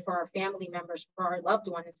possible for our family members, for our loved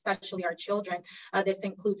ones, especially our children. This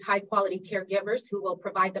includes high quality caregivers who will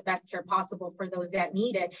provide the best care possible for those that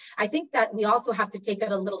need it. I think that we also have to take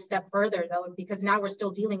it a little step further though, because now we're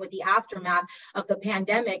still dealing with the aftermath of the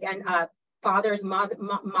pandemic, and fathers,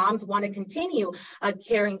 moms want to continue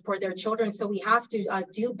caring for their children. So we have to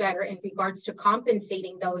do better in regards to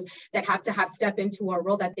compensating those that have to step into a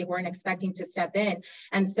role that they weren't expecting to step in.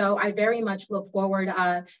 And so I very much look forward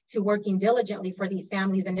to working diligently for these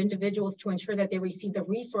families and individuals to ensure that they receive the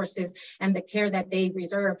resources and the care that they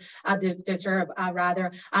deserve.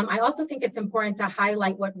 I also think it's important to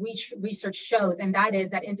highlight what research shows, and that is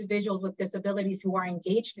that individuals with disabilities who are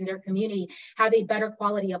engaged in their community have a better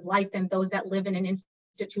quality of life than those that live in an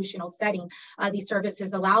institutional setting. These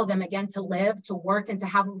services allow them again to live, to work, and to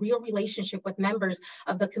have a real relationship with members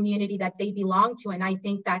of the community that they belong to. And I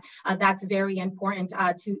think that that's very important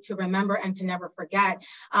to remember and to never forget.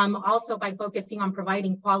 Also, by focusing on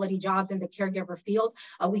providing quality jobs in the caregiver field,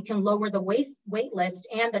 we can lower the wait list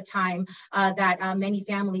and the time that many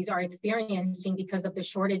families are experiencing because of the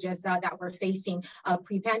shortages that we're facing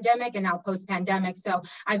pre-pandemic and now post-pandemic. So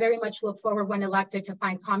I very much look forward when elected to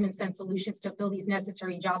find common sense solutions to fill these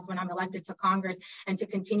necessary jobs when I'm elected to Congress, and to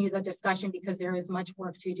continue the discussion because there is much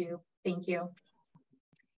work to do. Thank you.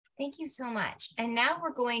 Thank you so much. And now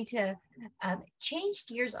we're going to change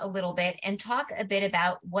gears a little bit and talk a bit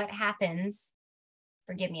about what happens.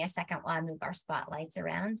 Forgive me a second while I move our spotlights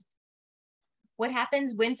around. What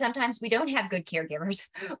happens when sometimes we don't have good caregivers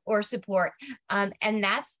or support. And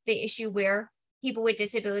that's the issue where people with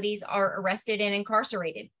disabilities are arrested and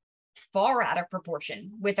incarcerated. far out of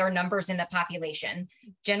proportion with our numbers in the population.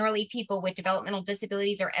 Generally, people with developmental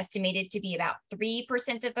disabilities are estimated to be about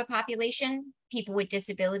 3% of the population. People with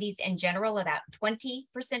disabilities in general, about 20%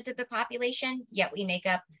 of the population, yet we make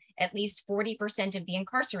up at least 40% of the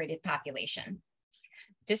incarcerated population.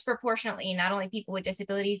 Disproportionately, not only people with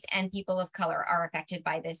disabilities and people of color are affected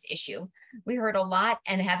by this issue. We heard a lot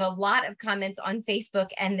and have a lot of comments on Facebook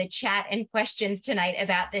and the chat and questions tonight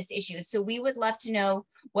about this issue. So we would love to know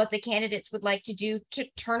what the candidates would like to do to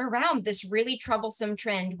turn around this really troublesome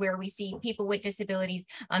trend where we see people with disabilities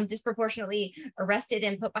disproportionately arrested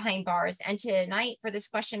and put behind bars. And tonight for this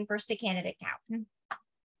question, first to candidate Cow.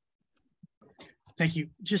 Thank you.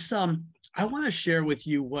 Just I want to share with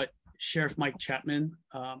you what Sheriff Mike Chapman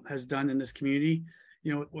has done in this community.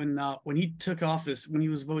 You know, when he took office, when he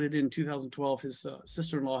was voted in 2012, his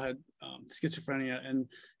sister-in-law had schizophrenia, and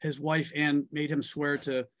his wife Ann made him swear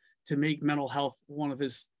to make mental health one of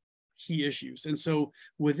his key issues. And so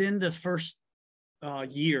within the first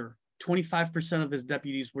year, 25% of his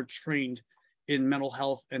deputies were trained in mental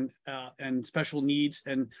health and special needs,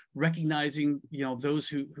 and recognizing, you know, those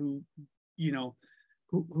who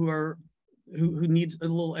needs a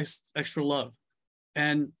little extra love.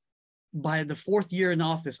 And by the fourth year in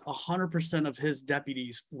office, 100% of his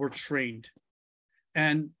deputies were trained.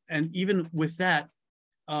 And even with that,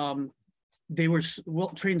 they were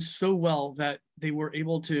trained so well that they were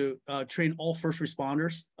able to train all first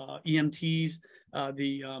responders, EMTs,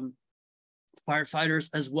 the firefighters,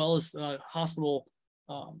 as well as hospital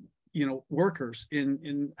workers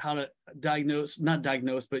in how to not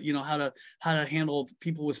diagnose, but how to handle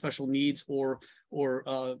people with special needs or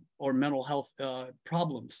mental health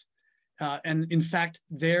problems. And in fact,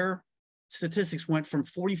 their statistics went from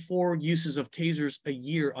 44 uses of tasers a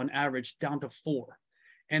year on average down to 4.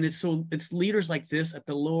 And it's leaders like this at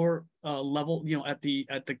the lower level, at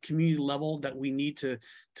the community level, that we need to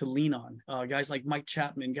lean on. Guys like Mike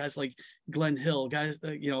Chapman, guys like Glenn Hill, guys,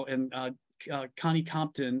 and Connie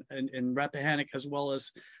Compton and Rappahannock, as well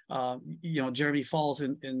as Jeremy Falls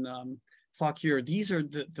and Fauquier. These are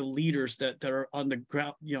the leaders that are on the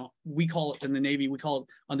ground. We call it in the Navy, we call it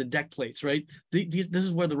on the deck plates, right? This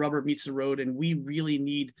is where the rubber meets the road, and we really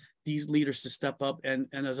need these leaders to step up. And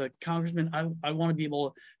as a congressman, I want to be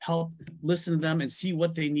able to help listen to them and see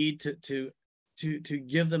what they need to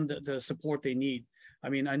give them the support they need. I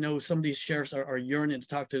mean, I know some of these sheriffs are yearning to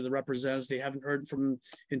talk to the representatives. They haven't heard from them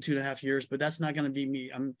in 2.5 years, but that's not going to be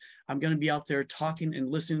me. I'm going to be out there talking and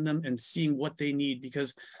listening to them and seeing what they need,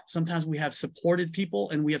 because sometimes we have supported people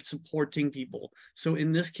and we have supporting people. So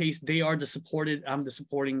in this case, they are the supported, I'm the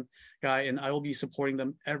supporting guy, and I will be supporting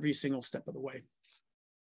them every single step of the way.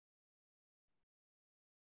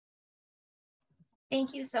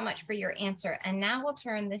 Thank you so much for your answer. And now we'll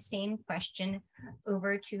turn the same question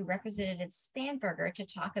over to Representative Spanberger to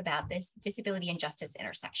talk about this disability and justice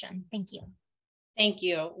intersection. Thank you. Thank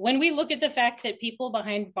you. When we look at the fact that people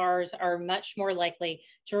behind bars are much more likely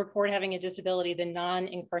to report having a disability than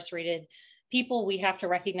non-incarcerated people, we have to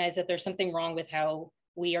recognize that there's something wrong with how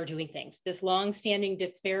we are doing things. This long-standing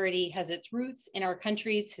disparity has its roots in our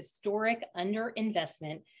country's historic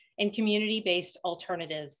underinvestment in community-based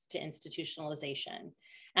alternatives to institutionalization.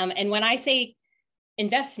 And when I say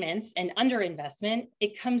investments and underinvestment,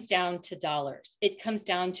 it comes down to dollars. It comes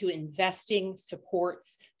down to investing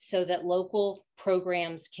supports so that local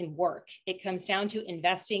programs can work. It comes down to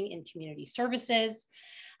investing in community services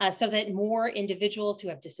so that more individuals who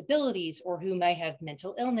have disabilities or who may have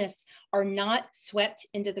mental illness are not swept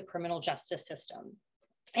into the criminal justice system.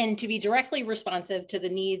 And to be directly responsive to the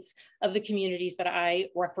needs of the communities that I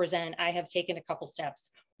represent, I have taken a couple steps.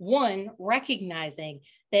 One, recognizing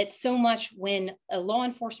that so much when a law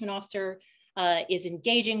enforcement officer is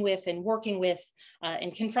engaging with and working with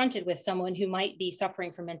and confronted with someone who might be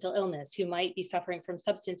suffering from mental illness, who might be suffering from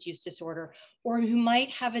substance use disorder, or who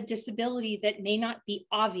might have a disability that may not be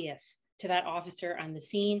obvious to that officer on the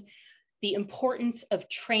scene, the importance of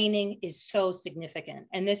training is so significant.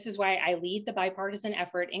 And this is why I lead the bipartisan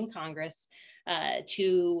effort in Congress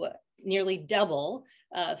to nearly double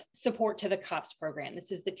support to the COPS program.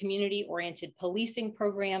 This is the community-oriented policing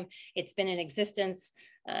program. It's been in existence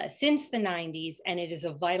since the 90s, and it is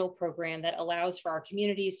a vital program that allows for our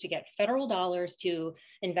communities to get federal dollars to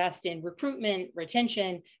invest in recruitment,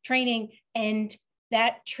 retention, training, and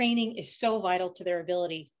that training is so vital to their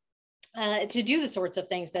ability to do the sorts of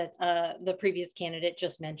things that the previous candidate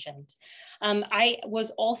just mentioned. I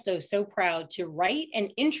was also so proud to write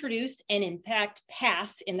and introduce and in fact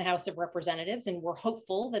pass in the House of Representatives, and we're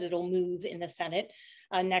hopeful that it'll move in the Senate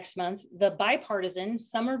next month, the bipartisan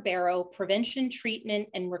Summer Barrow Prevention, Treatment,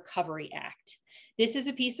 and Recovery Act. This is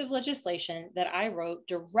a piece of legislation that I wrote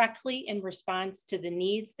directly in response to the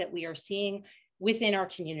needs that we are seeing within our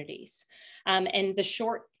communities and the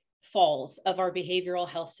shortfalls of our behavioral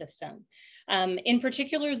health system. In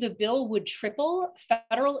particular, the bill would triple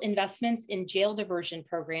federal investments in jail diversion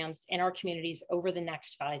programs in our communities over the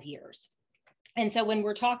next 5 years. And so when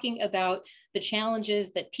we're talking about the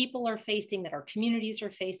challenges that people are facing, that our communities are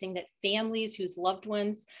facing, that families whose loved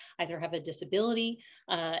ones either have a disability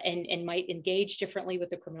and might engage differently with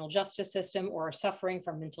the criminal justice system or are suffering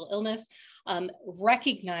from mental illness,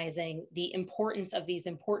 recognizing the importance of these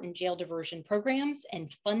important jail diversion programs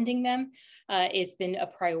and funding them has been a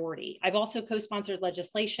priority. I've also co-sponsored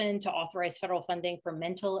legislation to authorize federal funding for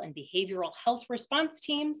mental and behavioral health response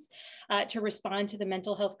teams to respond to the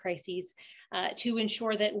mental health crises, to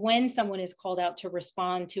ensure that when someone is called out to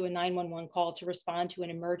respond to a 911 call, to respond to an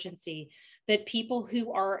emergency, that people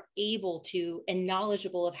who are able to and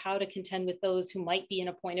knowledgeable of how to contend with those who might be in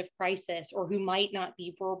a point of crisis or who might not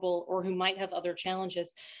be verbal or who might have other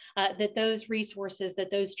challenges, that those resources,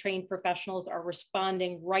 that those trained professionals are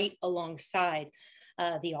responding right alongside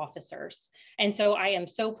the officers. And so I am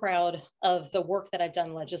so proud of the work that I've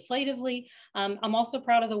done legislatively. I'm also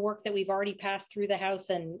proud of the work that we've already passed through the House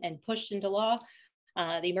and pushed into law.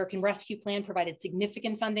 The American Rescue Plan provided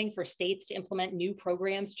significant funding for states to implement new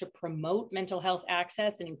programs to promote mental health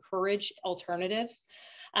access and encourage alternatives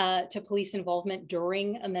to police involvement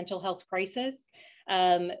during a mental health crisis.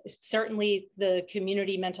 Certainly the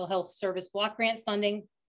Community Mental Health Service Block Grant funding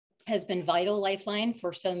has been vital lifeline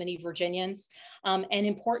for so many Virginians. And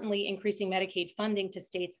importantly, increasing Medicaid funding to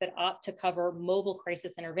states that opt to cover mobile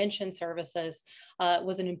crisis intervention services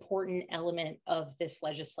was an important element of this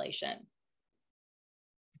legislation.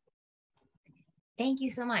 Thank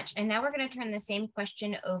you so much. And now we're going to turn the same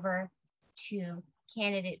question over to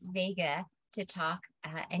candidate Vega to talk.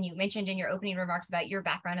 And you mentioned in your opening remarks about your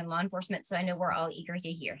background in law enforcement, so I know we're all eager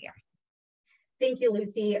to hear here. Thank you,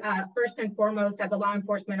 Lucy. First and foremost, as a law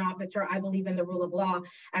enforcement officer, I believe in the rule of law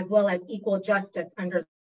as well as equal justice under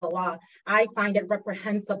the law. I find it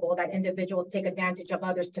reprehensible that individuals take advantage of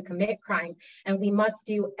others to commit crimes, and we must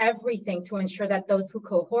do everything to ensure that those who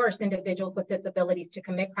coerce individuals with disabilities to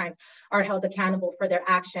commit crimes are held accountable for their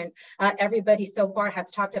actions. Everybody so far has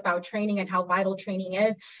talked about training and how vital training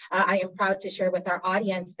is. I am proud to share with our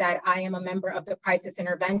audience that I am a member of the crisis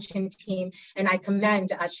intervention team, and I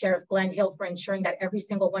commend Sheriff Glenn Hill for ensuring that every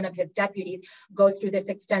single one of his deputies goes through this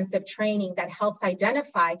extensive training that helps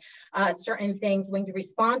identify certain things when you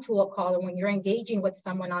respond to a call or when you're engaging with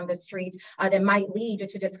someone on the streets that might lead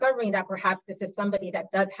to discovering that perhaps this is somebody that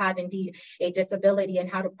does have indeed a disability and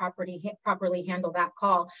how to properly handle that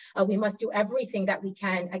call. We must do everything that we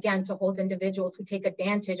can, again, to hold individuals who take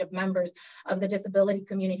advantage of members of the disability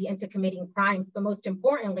community into committing crimes. But most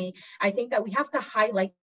importantly, I think that we have to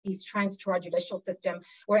highlight these trends to our judicial system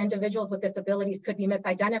where individuals with disabilities could be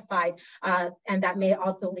misidentified, and that may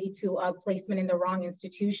also lead to a placement in the wrong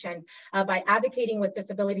institution. By advocating with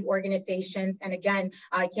disability organizations, and again,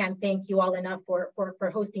 I can't thank you all enough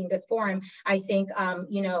for hosting this forum. I think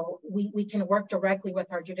we can work directly with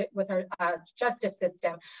our justice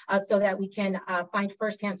system so that we can find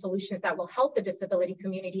firsthand solutions that will help the disability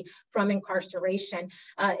community from incarceration.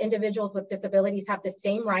 Individuals with disabilities have the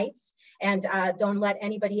same rights, and don't let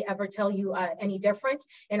anybody ever tell you any different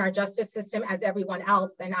in our justice system as everyone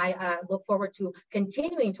else. And I look forward to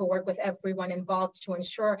continuing to work with everyone involved to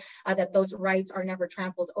ensure that those rights are never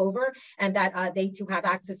trampled over, and that they too have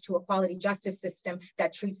access to a quality justice system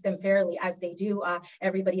that treats them fairly as they do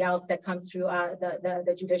everybody else that comes through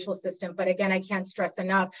the judicial system. But again, I can't stress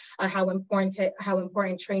enough how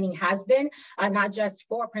important training has been, not just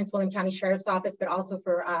for Prince William County Sheriff's Office, but also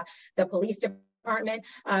for the police department.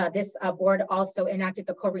 This board also enacted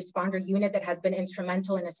the co-responder unit that has been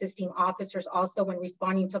instrumental in assisting officers also when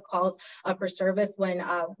responding to calls for service when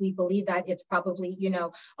we believe that it's probably,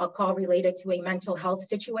 a call related to a mental health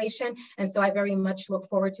situation. And so I very much look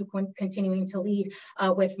forward to continuing to lead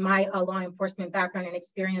with my law enforcement background and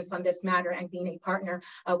experience on this matter and being a partner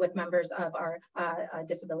with members of our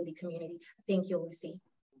disability community. Thank you, Lucy.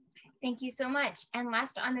 Thank you so much. And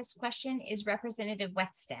last on this question is Representative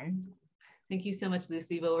Wexton. Thank you so much,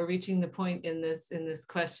 Lucy. Well, we're reaching the point in this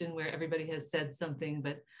question where everybody has said something,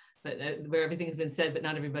 but where everything has been said, but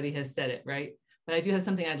not everybody has said it, right? But I do have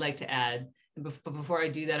something I'd like to add. And before I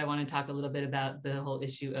do that, I want to talk a little bit about the whole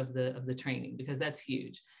issue of the training, because that's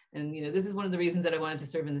huge. And this is one of the reasons that I wanted to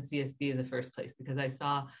serve in the CSB in the first place, because I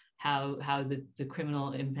saw how the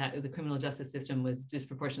criminal justice system was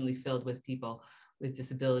disproportionately filled with people with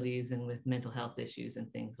disabilities and with mental health issues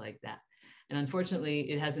and things like that. And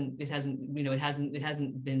unfortunately, it hasn't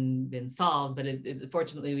been solved, but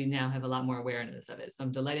fortunately, we now have a lot more awareness of it. So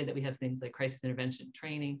I'm delighted that we have things like crisis intervention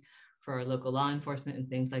training for our local law enforcement and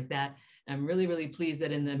things like that. And I'm really, really pleased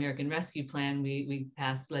that in the American Rescue Plan, we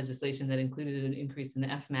passed legislation that included an increase in the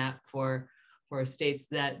FMAP for states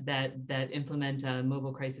that implement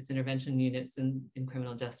mobile crisis intervention units in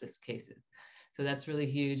criminal justice cases. So that's really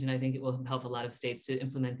huge. And I think it will help a lot of states to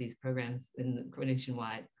implement these programs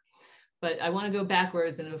nationwide. But I want to go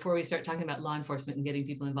backwards. And before we start talking about law enforcement and getting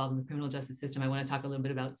people involved in the criminal justice system, I want to talk a little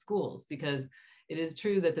bit about schools, because it is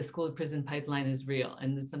true that the school to prison pipeline is real.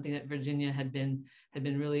 And it's something that Virginia had been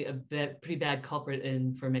really a pretty bad culprit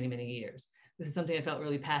in for many, many years. This is something I felt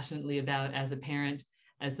really passionately about as a parent,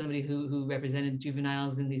 as somebody who represented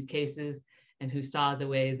juveniles in these cases, and who saw the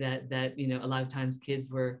way that a lot of times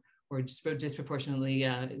kids were disproportionately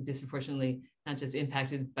not just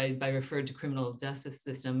impacted by referred to criminal justice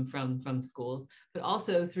system from schools, but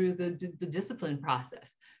also through the discipline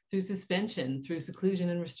process, through suspension, through seclusion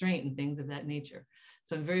and restraint and things of that nature.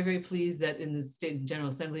 So I'm very, very pleased that in the State General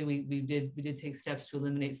Assembly, we did take steps to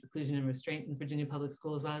eliminate seclusion and restraint in Virginia public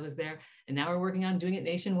schools while I was there. And now we're working on doing it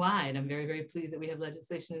nationwide. I'm very, very pleased that we have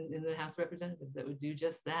legislation in the House of Representatives that would do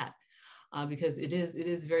just that. Because it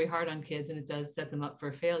is very hard on kids, and it does set them up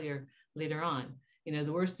for failure later on.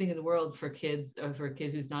 The worst thing in the world for kids, or for a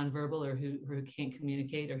kid who's nonverbal or who can't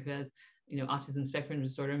communicate, or who has autism spectrum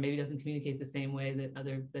disorder, maybe doesn't communicate the same way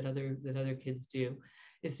that other kids do,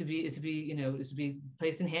 is to be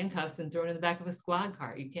placed in handcuffs and thrown in the back of a squad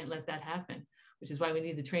car. You can't let that happen, which is why we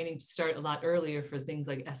need the training to start a lot earlier for things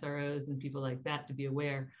like SROs and people like that, to be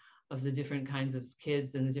aware of the different kinds of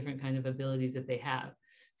kids and the different kind of abilities that they have.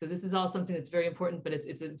 So this is all something that's very important, but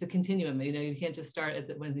it's a continuum. You can't just start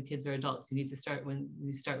when the kids are adults. You need to start when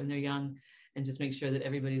they're young, and just make sure that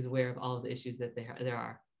everybody's aware of all of the issues that there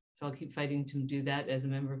are. So I'll keep fighting to do that as a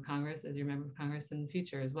member of Congress, as your member of Congress in the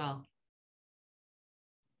future as well.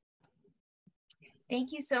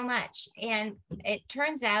 Thank you so much. And it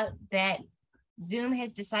turns out that Zoom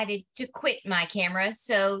has decided to quit my camera.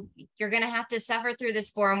 So you're going to have to suffer through this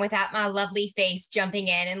forum without my lovely face jumping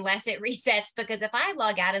in unless it resets, because if I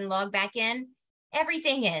log out and log back in,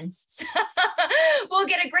 everything ends. So we'll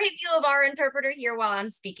get a great view of our interpreter here while I'm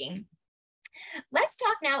speaking. Let's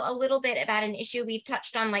talk now a little bit about an issue we've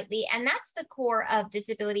touched on lately, and that's the core of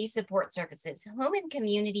disability support services, home and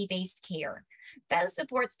community-based care. Those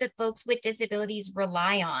supports that folks with disabilities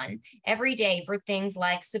rely on every day for things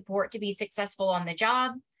like support to be successful on the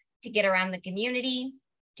job, to get around the community,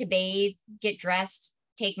 to bathe, get dressed,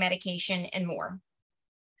 take medication, and more.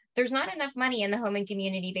 There's not enough money in the home and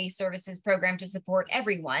community-based services program to support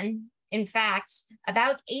everyone. In fact,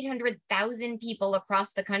 about 800,000 people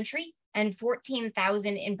across the country and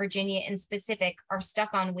 14,000 in Virginia in specific are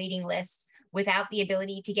stuck on waiting lists without the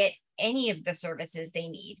ability to get any of the services they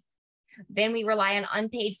need. Then we rely on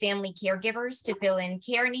unpaid family caregivers to fill in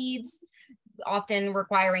care needs, often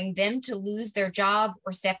requiring them to lose their job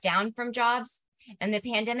or step down from jobs. And the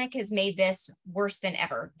pandemic has made this worse than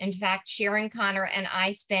ever. In fact, Sharon, Connor, and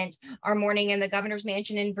I spent our morning in the governor's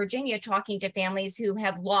mansion in Virginia talking to families who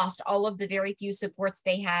have lost all of the very few supports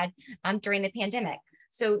they had during the pandemic.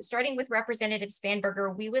 So starting with Representative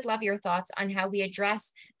Spanberger, we would love your thoughts on how we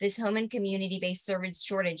address this home and community-based service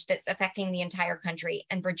shortage that's affecting the entire country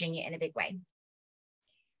and Virginia in a big way.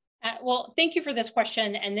 Well, thank you for this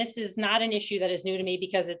question. And this is not an issue that is new to me,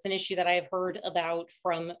 because it's an issue that I have heard about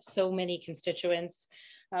from so many constituents,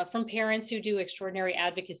 from parents who do extraordinary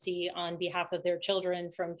advocacy on behalf of their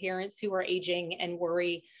children, from parents who are aging and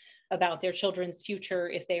worry about their children's future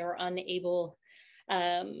if they are unable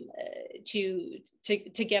to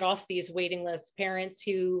get off these waiting lists, parents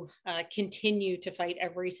who continue to fight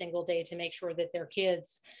every single day to make sure that their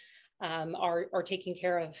kids are taken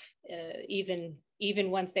care of,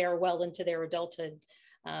 even once they are well into their adulthood,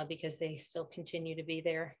 because they still continue to be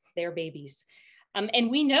their babies. And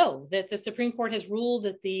we know that the Supreme Court has ruled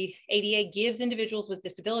that the ADA gives individuals with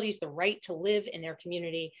disabilities the right to live in their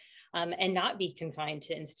community and not be confined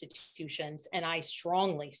to institutions. And I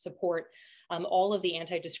strongly support all of the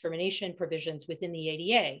anti-discrimination provisions within the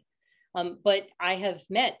ADA. But I have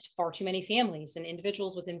met far too many families and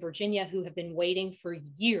individuals within Virginia who have been waiting for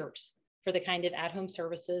years for the kind of at-home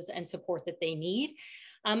services and support that they need,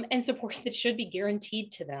 and support that should be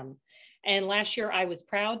guaranteed to them. And last year, I was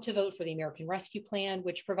proud to vote for the American Rescue Plan,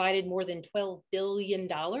 which provided more than $12 billion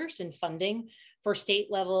in funding for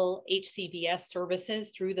state-level HCBS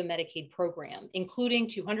services through the Medicaid program, including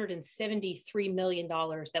 $273 million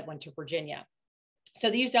that went to Virginia.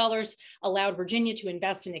 So these dollars allowed Virginia to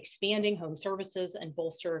invest in expanding home services and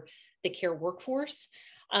bolster the care workforce.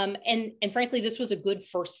 And frankly, this was a good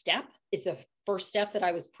first step. It's a first step that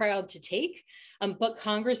I was proud to take, but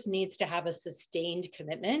Congress needs to have a sustained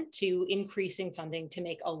commitment to increasing funding to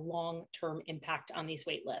make a long-term impact on these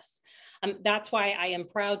wait lists. That's why I am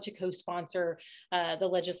proud to co-sponsor the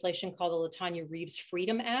legislation called the LaTanya Reeves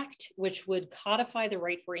Freedom Act, which would codify the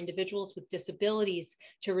right for individuals with disabilities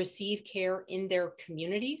to receive care in their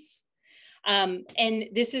communities. And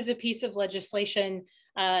this is a piece of legislation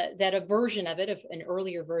that a version of it, an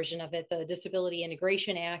earlier version of it, the Disability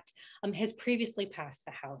Integration Act, has previously passed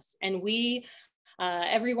the House. And we,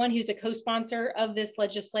 everyone who's a co-sponsor of this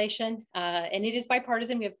legislation, and it is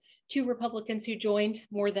bipartisan, we have 2 Republicans who joined,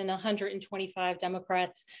 more than 125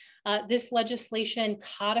 Democrats. This legislation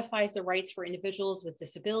codifies the rights for individuals with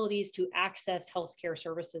disabilities to access healthcare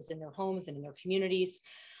services in their homes and in their communities,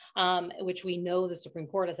 which we know the Supreme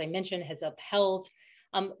Court, as I mentioned, has upheld.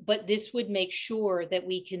 But this would make sure that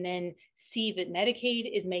we can then see that Medicaid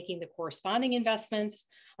is making the corresponding investments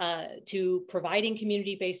to providing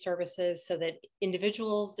community-based services so that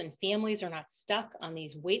individuals and families are not stuck on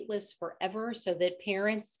these wait lists forever, so that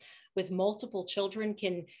parents with multiple children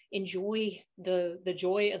can enjoy the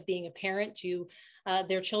joy of being a parent to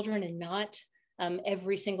their children and not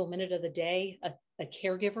every single minute of the day a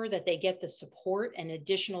caregiver, that they get the support and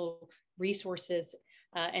additional resources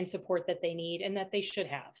and support that they need and that they should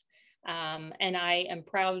have. And I am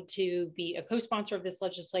proud to be a co-sponsor of this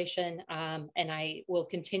legislation, and I will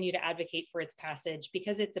continue to advocate for its passage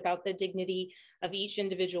because it's about the dignity of each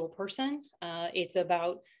individual person. It's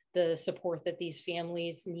about the support that these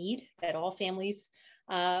families need, that all families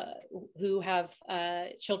who have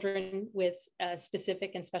children with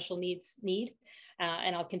specific and special needs need.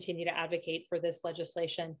 And I'll continue to advocate for this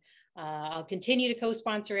legislation. I'll continue to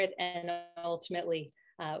co-sponsor it and ultimately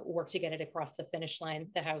work to get it across the finish line,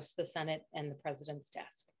 the House, the Senate, and the President's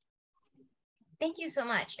desk. Thank you so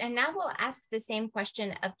much. And now we'll ask the same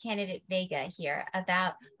question of candidate Vega here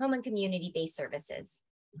about home and community-based services.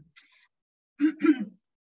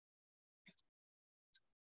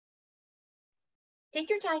 Take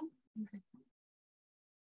your time.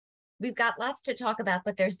 We've got lots to talk about,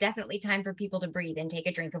 but there's definitely time for people to breathe and take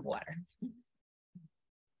a drink of water.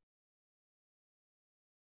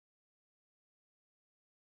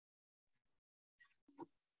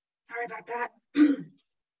 Sorry about that.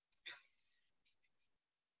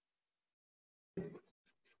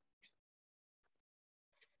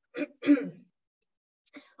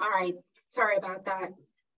 All right, sorry about that.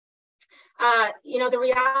 You know, the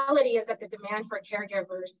reality is that the demand for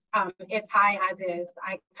caregivers is high as is.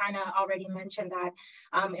 I kind of already mentioned that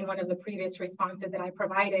in one of the previous responses that I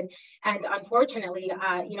provided. And unfortunately,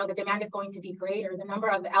 you know, the demand is going to be greater. The number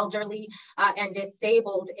of elderly and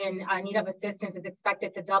disabled in need of assistance is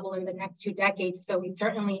expected to double in the next 2 decades. So we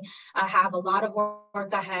certainly have a lot of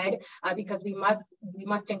work ahead because we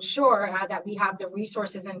must ensure that we have the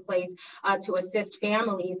resources in place to assist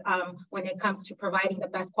families when it comes to providing the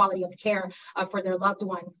best quality of care for their loved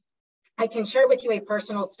ones. I can share with you a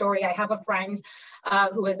personal story. I have a friend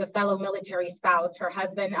who is a fellow military spouse. Her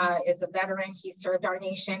husband is a veteran. He served our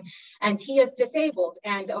nation and he is disabled.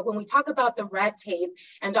 And when we talk about the red tape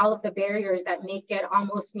and all of the barriers that make it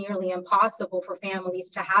almost nearly impossible for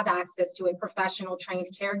families to have access to a professional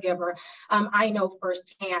trained caregiver, I know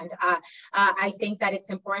firsthand. I think that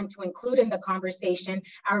it's important to include in the conversation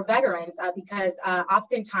our veterans because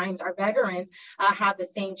oftentimes our veterans have the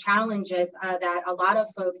same challenges that a lot of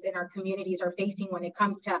folks in our communities are facing when it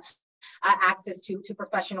comes to access to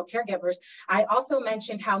professional caregivers. I also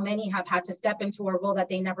mentioned how many have had to step into a role that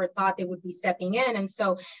they never thought they would be stepping in. And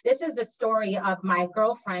so this is a story of my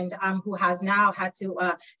girlfriend who has now had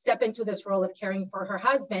to step into this role of caring for her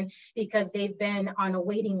husband because they've been on a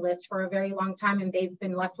waiting list for a very long time and they've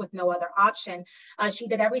been left with no other option. She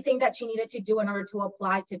did everything that she needed to do in order to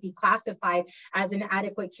apply to be classified as an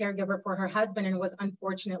adequate caregiver for her husband and was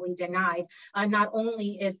unfortunately denied. Not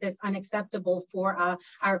only is this unacceptable for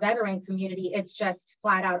our veteran community, it's just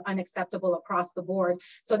flat out unacceptable across the board.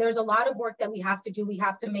 So there's a lot of work that we have to do. We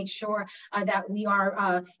have to make sure that we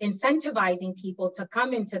are incentivizing people to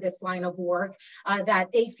come into this line of work,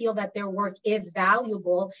 that they feel that their work is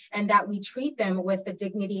valuable and that we treat them with the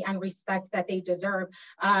dignity and respect that they deserve.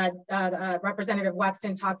 Representative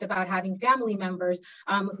Wexton talked about having family members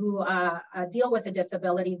who deal with a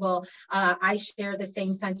disability. Well, I share the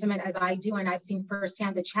same sentiment as I do, and I've seen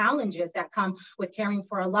firsthand the challenges that come with caring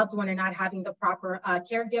for a loved one one and not having the proper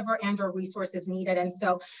caregiver and or resources needed. And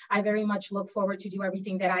so I very much look forward to do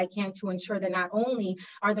everything that I can to ensure that not only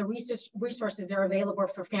are the resources that are available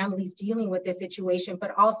for families dealing with this situation,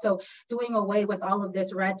 but also doing away with all of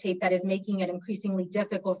this red tape that is making it increasingly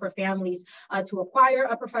difficult for families to acquire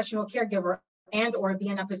a professional caregiver and or be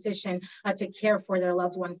in a position to care for their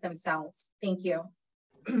loved ones themselves. Thank you.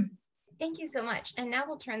 Thank you so much. And now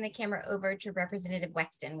we'll turn the camera over to Representative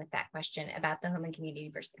Wexton with that question about the Home and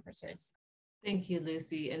Community Services. Thank you,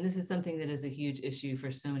 Lucy. And this is something that is a huge issue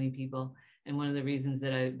for so many people. And one of the reasons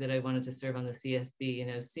that I wanted to serve on the CSB, you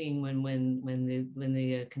know, seeing when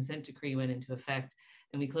the consent decree went into effect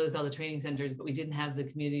and we closed all the training centers, but we didn't have the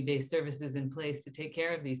community-based services in place to take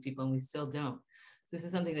care of these people, and we still don't. So this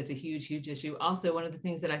is something that's a huge, huge issue. Also, one of the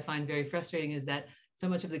things that I find very frustrating is that so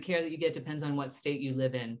much of the care that you get depends on what state you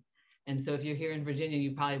live in. And so if you're here in Virginia,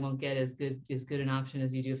 you probably won't get as good an option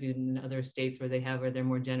as you do if you're in other states where they're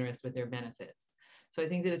more generous with their benefits. So I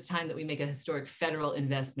think that it's time that we make a historic federal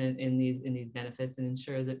investment in these benefits and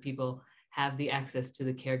ensure that people have the access to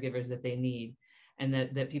the caregivers that they need, and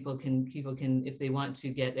that people can, if they want to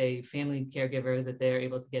get a family caregiver, that they're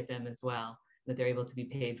able to get them as well, that they're able to be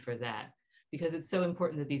paid for that. Because it's so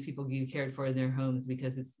important that these people be cared for in their homes,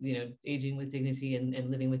 because it's, you know, aging with dignity and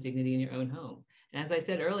living with dignity in your own home. And as I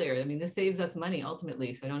said earlier, I mean, this saves us money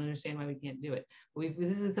ultimately, so I don't understand why we can't do it.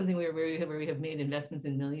 This is something where we have made investments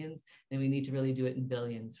in millions, and we need to really do it in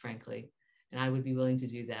billions, frankly. And I would be willing to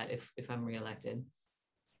do that if I'm reelected.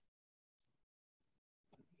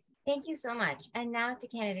 Thank you so much. And now to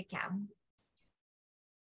candidate Cow.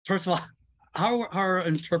 First of all, how are our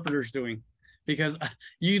interpreters doing? Because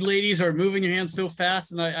you ladies are moving your hands so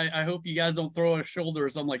fast, and I hope you guys don't throw a shoulder or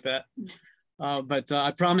something like that. But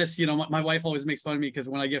I promise, you know, my wife always makes fun of me because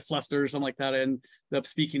when I get flustered or something like that, I end up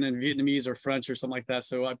speaking in Vietnamese or French or something like that.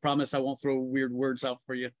 So I promise I won't throw weird words out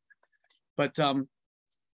for you. But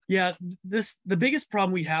yeah, the biggest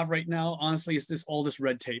problem we have right now, honestly, is all this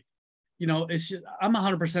red tape. You know, it's just, I'm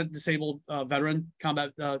 100% disabled veteran,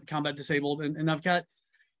 combat disabled, and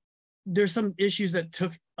there's some issues that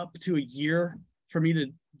took up to a year for me to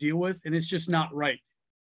deal with, and it's just not right.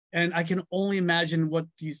 And I can only imagine what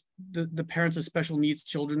the parents of special needs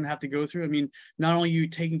children have to go through. I mean, not only are you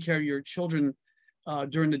taking care of your children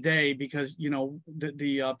during the day because, you know,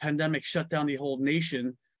 the pandemic shut down the whole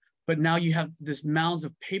nation, but now you have this mounds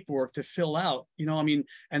of paperwork to fill out, you know, I mean,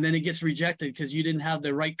 and then it gets rejected because you didn't have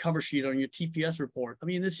the right cover sheet on your TPS report. I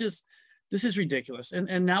mean, this is ridiculous.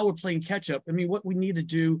 And now we're playing catch up. I mean, what we need to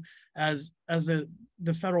do as the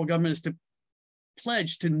federal government is to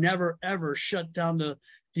pledge to never, ever shut down the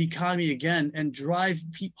economy again and drive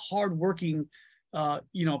hardworking,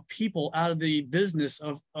 you know, people out of the business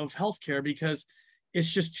of healthcare, because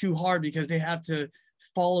it's just too hard, because they have to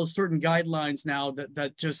follow certain guidelines now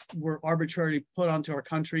that just were arbitrarily put onto our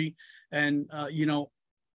country. And, you know,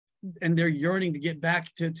 and they're yearning to get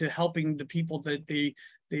back to helping the people that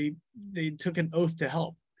they took an oath to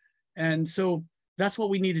help. And so that's what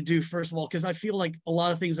we need to do, first of all, because I feel like a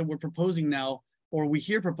lot of things that we're proposing now, or we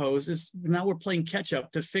hear proposed, is now we're playing catch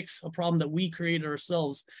up to fix a problem that we created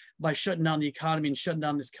ourselves by shutting down the economy and shutting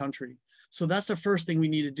down this country. So that's the first thing we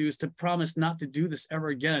need to do, is to promise not to do this ever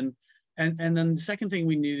again. And then the second thing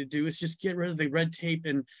we need to do is just get rid of the red tape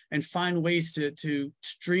and find ways to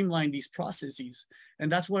streamline these processes.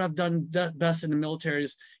 And that's what I've done best in the military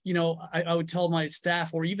is, you know, I would tell my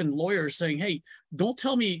staff or even lawyers saying, hey, don't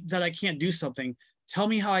tell me that I can't do something. Tell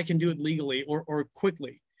me how I can do it legally or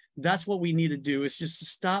quickly. That's what we need to do, is just to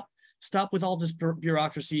stop with all this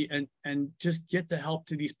bureaucracy and just get the help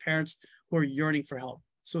to these parents who are yearning for help.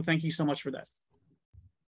 So thank you so much for that.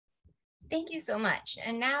 Thank you so much.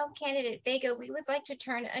 And now, candidate Vega, we would like to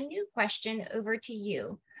turn a new question over to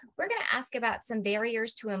you. We're going to ask about some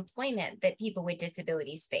barriers to employment that people with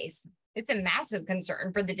disabilities face. It's a massive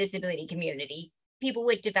concern for the disability community. People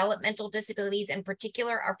with developmental disabilities in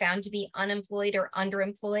particular are found to be unemployed or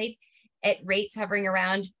underemployed at rates hovering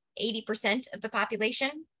around 80% of the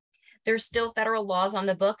population. There's still federal laws on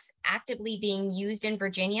the books actively being used in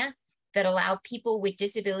Virginia that allow people with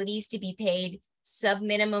disabilities to be paid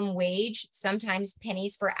sub-minimum wage, sometimes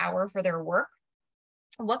pennies per hour for their work.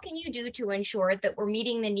 What can you do to ensure that we're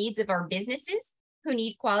meeting the needs of our businesses who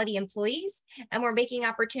need quality employees, and we're making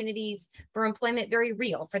opportunities for employment very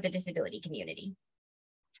real for the disability community?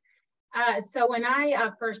 So when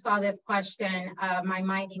I first saw this question, my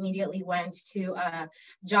mind immediately went to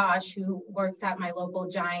Josh, who works at my local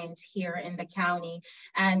Giant here in the county.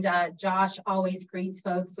 And Josh always greets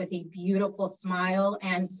folks with a beautiful smile.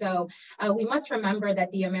 And so we must remember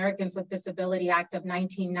that the Americans with Disability Act of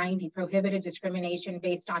 1990 prohibited discrimination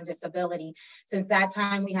based on disability. Since that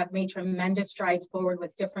time, we have made tremendous strides forward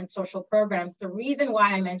with different social programs. The reason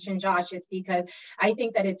why I mentioned Josh is because I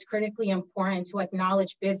think that it's critically important to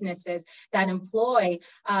acknowledge businesses that employ,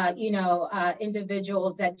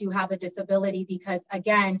 individuals that do have a disability, because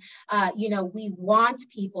again, we want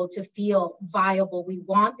people to feel viable. We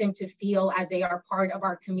want them to feel as they are part of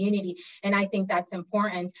our community. And I think that's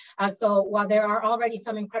important. So while there are already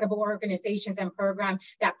some incredible organizations and programs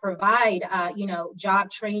that provide, job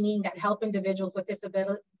training that help individuals with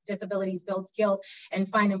disabilities build skills and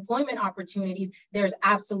find employment opportunities, there's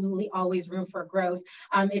absolutely always room for growth.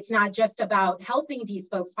 It's not just about helping these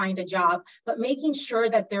folks find a job, but making sure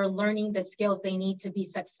that they're learning the skills they need to be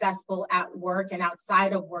successful at work and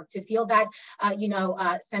outside of work, to feel that,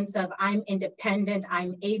 sense of I'm independent,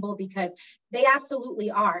 I'm able, because they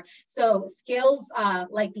absolutely are. So skills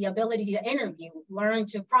like the ability to interview, learn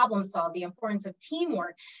to problem solve, the importance of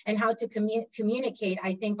teamwork, and how to communicate,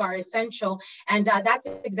 I think are essential. And that's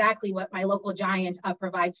exactly what my local Giant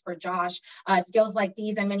provides for Josh. Skills like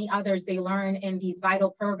these and many others they learn in these vital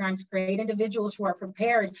programs create individuals who are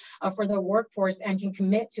prepared for the workforce and can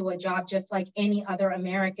commit to a job just like any other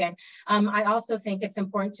American. I also think it's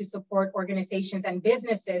important to support organizations and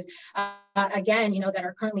businesses, again, that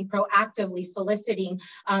are currently proactively soliciting,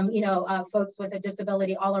 folks with a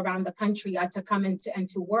disability all around the country to come and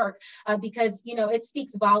to work, because, it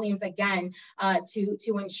speaks volumes again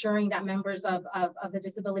to ensuring that members of the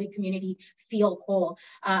disability community feel whole.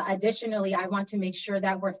 Additionally, I want to make sure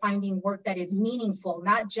that we're finding work that is meaningful,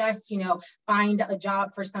 not just, find a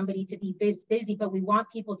job for somebody to be busy, but we want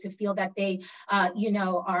people to feel that they,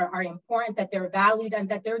 are important, that they're valued, and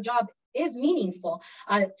that their job is meaningful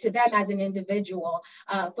to them as an individual.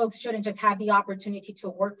 Folks shouldn't just have the opportunity to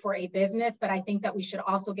work for a business, but I think that we should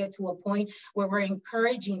also get to a point where we're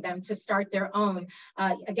encouraging them to start their own,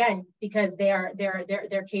 again, because they're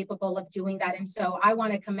capable of doing that. And so I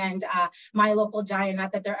want to commend my local Giant,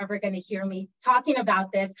 not that they're ever going to hear me talking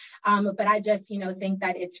about this, but I just, think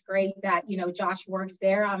that it's great that, Josh works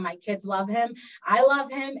there. My kids love him. I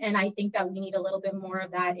love him. And I think that we need a little bit more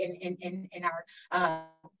of that in our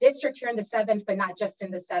district here in the 7th, but not just in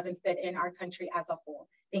the 7th, but in our country as a whole.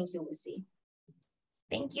 Thank you, Lucy.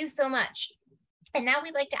 Thank you so much. And now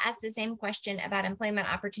we'd like to ask the same question about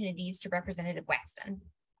employment opportunities to Representative Wexton.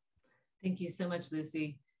 Thank you so much,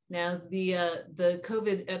 Lucy. Now, the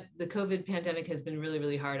COVID pandemic has been really,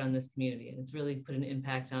 really hard on this community, and it's really put an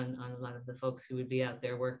impact on a lot of the folks who would be out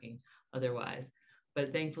there working otherwise.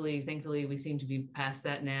 But thankfully, we seem to be past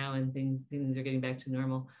that now, and things are getting back to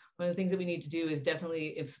normal. One of the things that we need to do is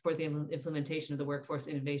definitely support the implementation of the Workforce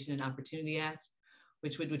Innovation and Opportunity Act,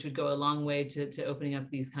 which would go a long way to opening up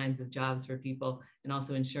these kinds of jobs for people, and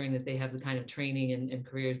also ensuring that they have the kind of training and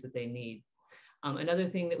careers that they need. Another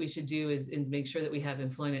thing that we should do is make sure that we have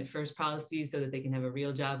employment first policies so that they can have a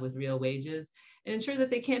real job with real wages, and ensure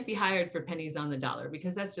that they can't be hired for pennies on the dollar,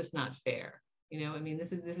 because that's just not fair.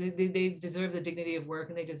 They deserve the dignity of work,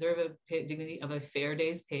 and they deserve a dignity of a fair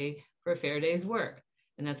day's pay for a fair day's work.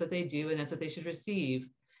 And that's what they do, and that's what they should receive.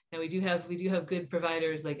 Now we do have good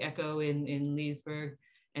providers like ECHO in Leesburg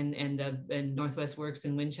and Northwest Works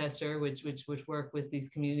in Winchester, which work with these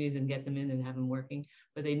communities and get them in and have them working,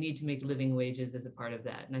 but they need to make living wages as a part of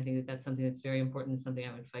that. And I think that that's something that's very important and something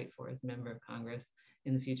I would fight for as a member of Congress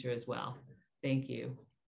in the future as well. Thank you.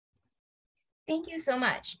 Thank you so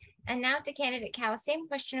much. And now to candidate Cow, same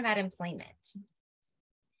question about employment.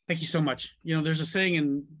 Thank you so much. There's a saying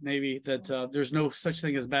in Navy that there's no such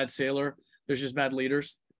thing as bad sailor. There's just bad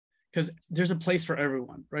leaders, because there's a place for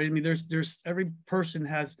everyone, right? I mean, there's every person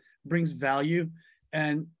brings value,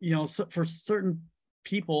 and for certain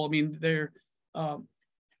people, I mean, they're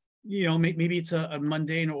maybe it's a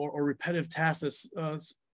mundane or repetitive task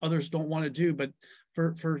that others don't want to do, but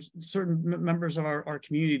for certain members of our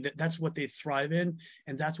community, that's what they thrive in,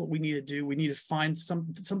 and that's what we need to do. We need to find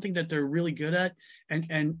something that they're really good at,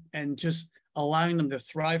 and just allowing them to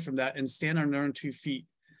thrive from that and stand on their own 2 feet.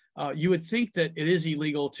 You would think that it is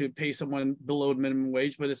illegal to pay someone below minimum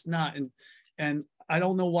wage, but it's not. And I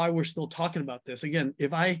don't know why we're still talking about this. Again,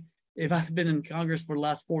 if I've been in Congress for the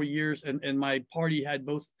last 4 years and my party had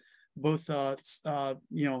both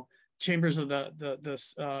chambers of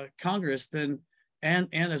the Congress, then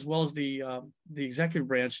and as well as the executive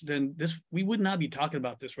branch, then we would not be talking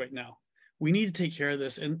about this right now. we need to take care of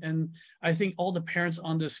this. And I think all the parents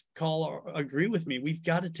on this call agree with me. We've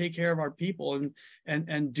got to take care of our people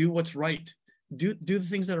and do what's right. Do the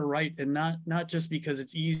things that are right, and not just because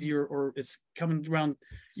it's easier or it's coming around,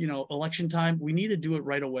 election time. We need to do it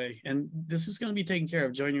right away. And this is going to be taken care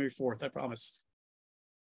of January 4th, I promise.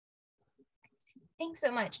 Thanks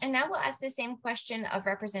so much. And now we'll ask the same question of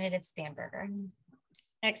Representative Spanberger.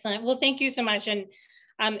 Excellent. Well, thank you so much. And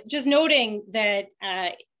just noting that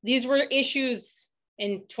these were issues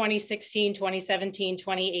in 2016, 2017,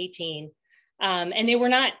 2018. And they were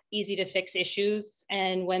not easy to fix issues.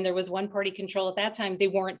 And when there was one party control at that time, they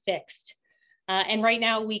weren't fixed. And right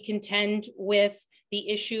now we contend with the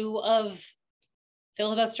issue of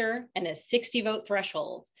filibuster and a 60 vote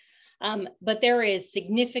threshold. But there is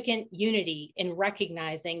significant unity in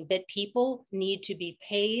recognizing that people need to be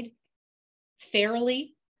paid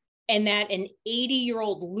fairly, and that an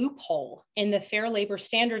 80-year-old loophole in the Fair Labor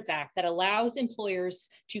Standards Act that allows employers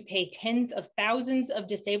to pay tens of thousands of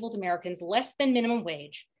disabled Americans less than minimum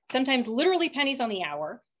wage, sometimes literally pennies on the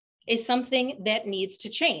hour, is something that needs to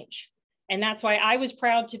change. And that's why I was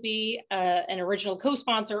proud to be an original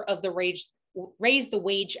co-sponsor of the Raise the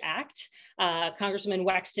Wage Act. Congresswoman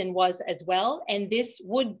Wexton was as well. And this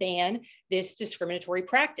would ban this discriminatory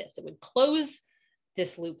practice. It would close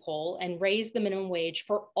this loophole and raise the minimum wage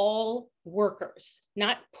for all workers,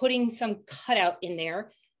 not putting some cutout in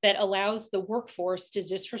there that allows the workforce to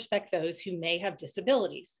disrespect those who may have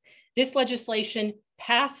disabilities. This legislation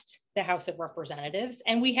passed the House of Representatives,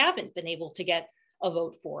 and we haven't been able to get a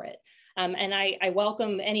vote for it. And I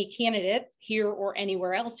welcome any candidate here or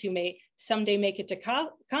anywhere else who may someday make it to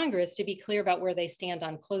Congress to be clear about where they stand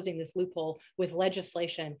on closing this loophole with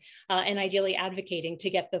legislation and ideally advocating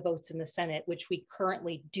to get the votes in the Senate, which we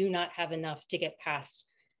currently do not have enough to get past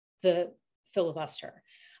the filibuster.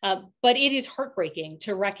 But it is heartbreaking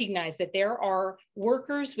to recognize that there are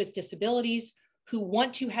workers with disabilities who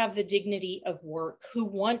want to have the dignity of work, who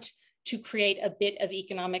want to create a bit of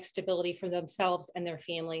economic stability for themselves and their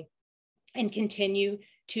family, and continue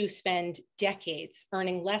to spend decades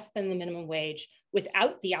earning less than the minimum wage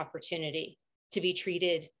without the opportunity to be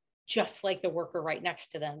treated just like the worker right next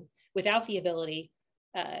to them, without the ability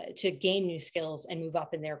to gain new skills and move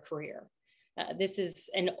up in their career. This is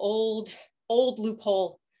an old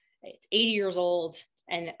loophole. It's 80 years old,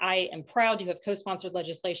 and I am proud to have co-sponsored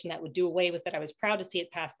legislation that would do away with it. I was proud to see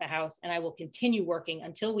it pass the House, and I will continue working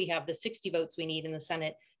until we have the 60 votes we need in the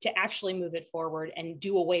Senate to actually move it forward and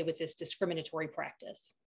do away with this discriminatory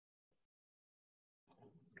practice.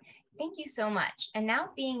 Thank you so much. And now,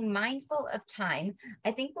 being mindful of time,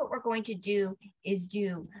 I think what we're going to do is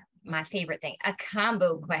do my favorite thing, a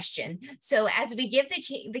combo question. So as we give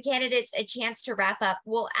the candidates a chance to wrap up,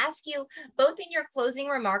 we'll ask you both in your closing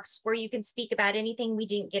remarks where you can speak about anything we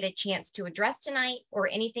didn't get a chance to address tonight or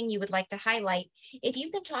anything you would like to highlight. If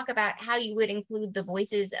you can talk about how you would include the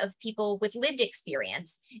voices of people with lived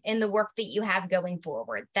experience in the work that you have going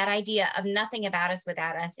forward, that idea of nothing about us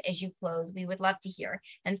without us as you close, we would love to hear.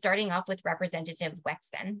 And starting off with Representative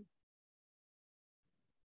Wexton.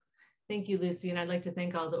 Thank you, Lucy. And I'd like to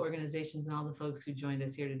thank all the organizations and all the folks who joined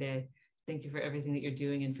us here today. Thank you for everything that you're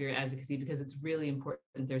doing and for your advocacy, because it's really important.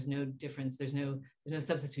 There's no difference. There's no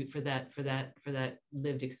substitute for that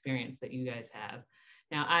lived experience that you guys have.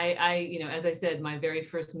 Now, I as I said, my very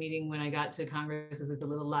first meeting when I got to Congress was with the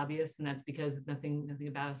little lobbyists, and that's because nothing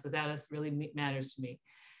about us without us really matters to me.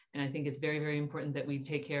 And I think it's very, very important that we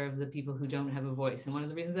take care of the people who don't have a voice. And one of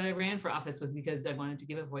the reasons that I ran for office was because I wanted to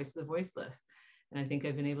give a voice to the voiceless. And I think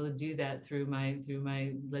I've been able to do that through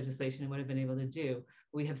my legislation and what I've been able to do.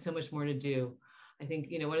 We have so much more to do. I think,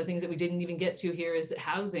 one of the things that we didn't even get to here is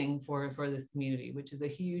housing for this community, which is a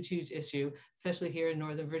huge, huge issue, especially here in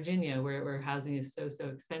Northern Virginia, where housing is so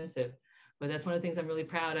expensive. But that's one of the things I'm really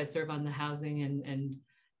proud. I serve on the Housing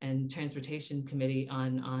and Transportation Committee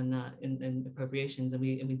in appropriations, and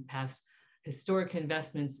we passed historic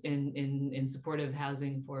investments in supportive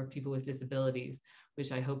housing for people with disabilities,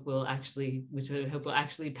 which I hope will actually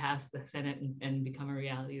pass the Senate and become a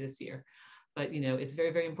reality this year. But it's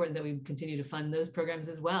very, very important that we continue to fund those programs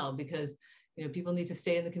as well, because people need to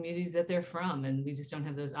stay in the communities that they're from, and we just don't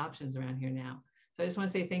have those options around here now. So I just want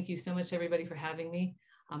to say thank you so much, everybody, for having me.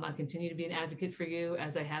 I'll continue to be an advocate for you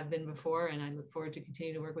as I have been before, and I look forward to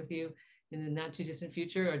continue to work with you in the not too distant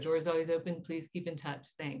future. Our door is always open. Please keep in touch.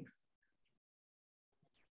 Thanks.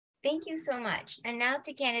 Thank you so much. And now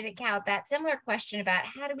to candidate Cow, that similar question about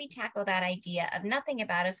how do we tackle that idea of nothing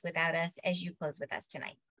about us without us as you close with us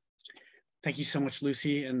tonight. Thank you so much,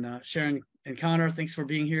 Lucy, and Sharon and Connor. Thanks for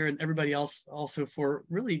being here, and everybody else also for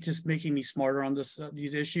really just making me smarter on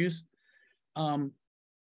these issues.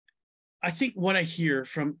 I think what I hear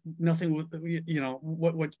from nothing with, you know,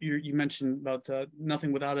 what you mentioned about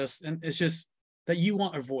nothing without us, and it's just that you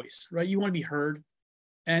want a voice, right? You want to be heard,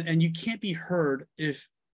 and you can't be heard if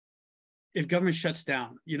government shuts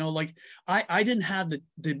down. You know, like I didn't have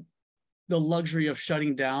the luxury of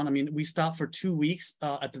shutting down. I mean, we stopped for 2 weeks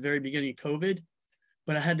at the very beginning of COVID,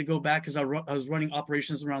 but I had to go back because I was running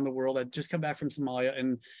operations around the world. I'd just come back from Somalia,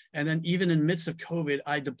 and then even in the midst of COVID,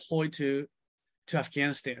 I deployed to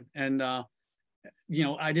Afghanistan, and you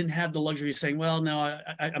know, I didn't have the luxury of saying, well, no,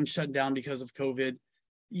 I'm shut down because of COVID.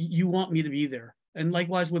 You want me to be there, and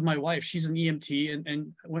likewise with my wife, she's an EMT,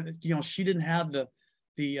 and when, you know, she didn't have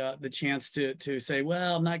the chance to say,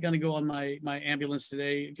 well, I'm not going to go on my ambulance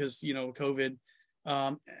today because, you know, COVID,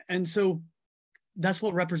 and so that's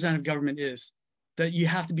what representative government is. That you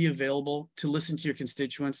have to be available to listen to your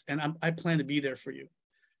constituents, and I plan to be there for you.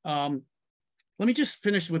 Let me just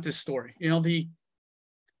finish with this story. You know, the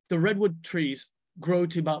redwood trees grow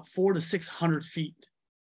to about 400 to 600 feet,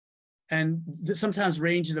 and sometimes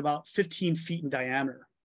range at about 15 feet in diameter.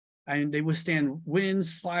 And they withstand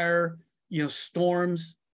winds, fire, you know,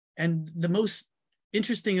 storms. And the most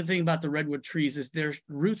interesting thing about the redwood trees is their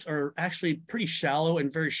roots are actually pretty shallow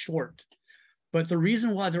and very short. But the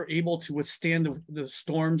reason why they're able to withstand the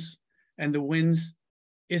storms and the winds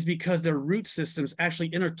is because their root systems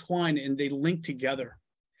actually intertwine and they link together.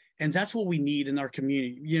 And that's what we need in our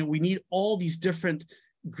community. You know, we need all these different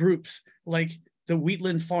groups like the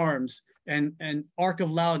Wheatland Farms and Ark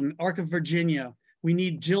of Loudoun, Ark of Virginia. We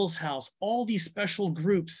need Jill's House, all these special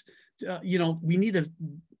groups. You know, we need to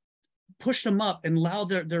push them up and allow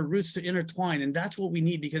their roots to intertwine. And that's what we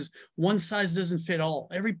need, because one size doesn't fit all.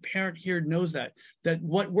 Every parent here knows that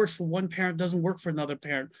what works for one parent doesn't work for another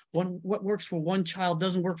parent. What works for one child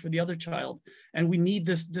doesn't work for the other child. And we need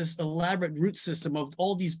this elaborate root system of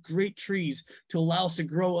all these great trees to allow us to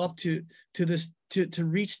grow up to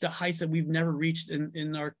reach the heights that we've never reached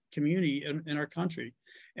in our community, in our country.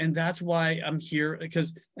 And that's why I'm here,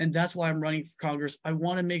 and that's why I'm running for Congress. I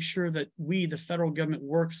want to make sure that we, the federal government,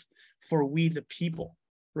 works for we, the people,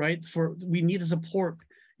 right? We need to support,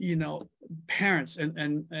 you know, parents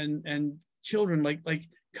and children like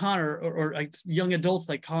Connor, or like young adults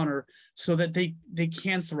like Connor, so that they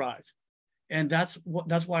can thrive. And that's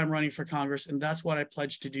why I'm running for Congress, and that's what I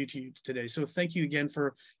pledge to do to you today. So thank you again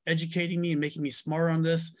for educating me and making me smarter on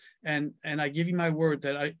this. And I give you my word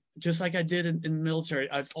that just like I did in the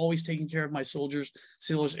military, I've always taken care of my soldiers,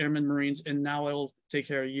 sailors, airmen, Marines, and now I will take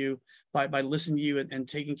care of you by listening to you and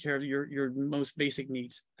taking care of your most basic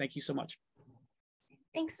needs. Thank you so much.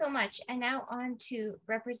 Thanks so much. And now on to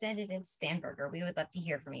Representative Spanberger. We would love to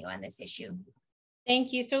hear from you on this issue.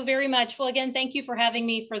 Thank you so very much. Well, again, thank you for having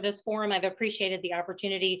me for this forum. I've appreciated the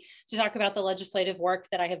opportunity to talk about the legislative work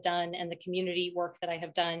that I have done and the community work that I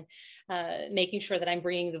have done, making sure that I'm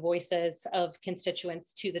bringing the voices of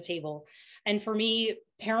constituents to the table. And for me,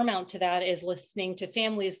 paramount to that is listening to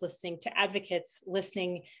families, listening to advocates,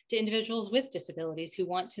 listening to individuals with disabilities who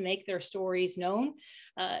want to make their stories known,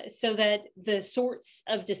 so that the sorts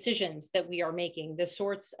of decisions that we are making, the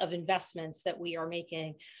sorts of investments that we are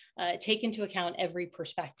making, take into account every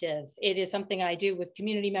perspective. It is something I do with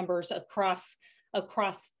community members across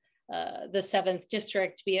the 7th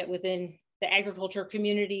district, be it within the agriculture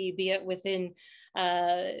community, be it within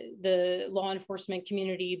the law enforcement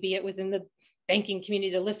community, be it within the banking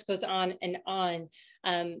community. The list goes on and on.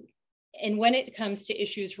 And when it comes to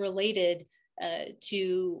issues related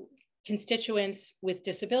to constituents with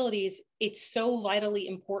disabilities, it's so vitally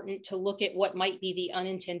important to look at what might be the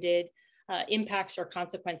unintended impacts or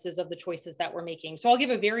consequences of the choices that we're making. So I'll give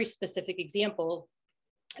a very specific example.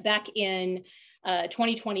 Back in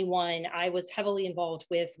 2021, I was heavily involved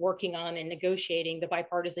with working on and negotiating the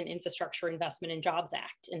Bipartisan Infrastructure Investment and Jobs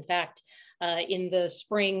Act. In fact, in the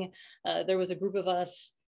spring, there was a group of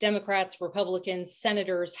us, Democrats, Republicans,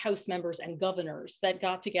 senators, House members, and governors, that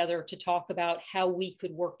got together to talk about how we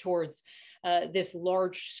could work towards this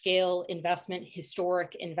large-scale investment,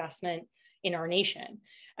 historic investment in our nation.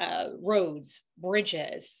 Roads,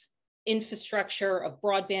 bridges, infrastructure of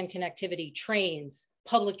broadband connectivity, trains,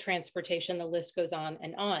 public transportation, the list goes on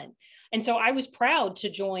and on. And so I was proud to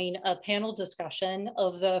join a panel discussion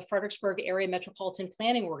of the Fredericksburg Area Metropolitan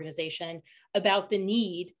Planning Organization about the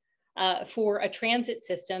need for a transit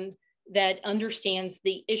system that understands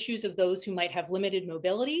the issues of those who might have limited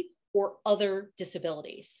mobility or other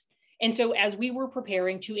disabilities. And so as we were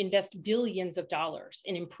preparing to invest billions of dollars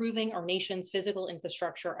in improving our nation's physical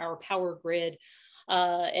infrastructure, our power grid,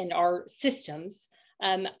 and our systems,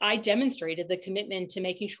 I demonstrated the commitment to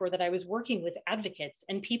making sure that I was working with advocates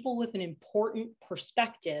and people with an important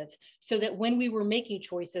perspective so that when we were making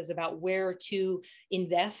choices about where to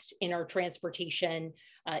invest in our transportation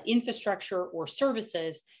infrastructure or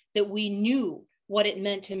services, that we knew what it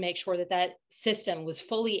meant to make sure that that system was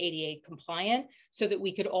fully ADA compliant so that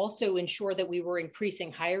we could also ensure that we were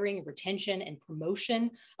increasing hiring, retention, and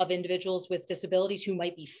promotion of individuals with disabilities who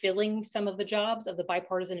might be filling some of the jobs of the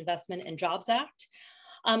Bipartisan Investment and Jobs Act.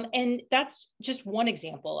 And that's just one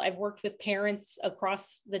example. I've worked with parents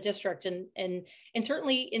across the district and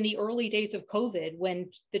certainly in the early days of COVID when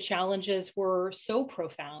the challenges were so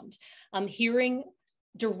profound, hearing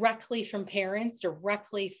directly from parents,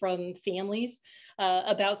 directly from families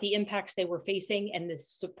about the impacts they were facing and the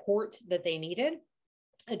support that they needed.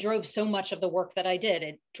 It drove so much of the work that I did.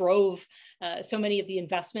 It drove so many of the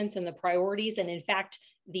investments and the priorities. And in fact,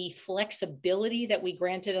 the flexibility that we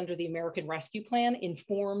granted under the American Rescue Plan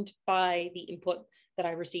informed by the input that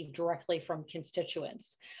I received directly from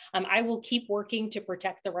constituents. I will keep working to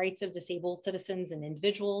protect the rights of disabled citizens and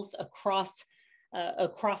individuals across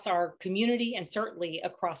our community and certainly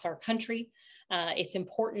across our country. It's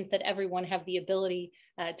important that everyone have the ability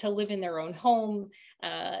to live in their own home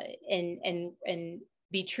and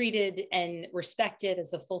be treated and respected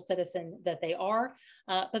as the full citizen that they are.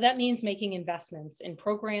 But that means making investments in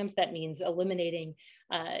programs. That means eliminating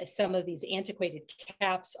some of these antiquated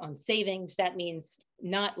caps on savings. That means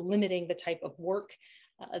not limiting the type of work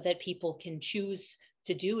that people can choose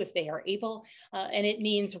to do if they are able. And it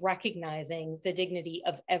means recognizing the dignity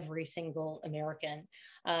of every single American.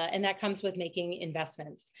 And that comes with making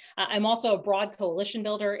investments. I'm also a broad coalition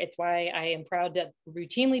builder. It's why I am proud to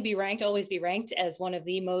routinely be ranked, always be ranked as one of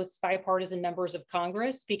the most bipartisan members of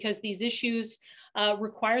Congress, because these issues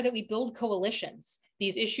require that we build coalitions.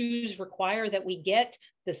 These issues require that we get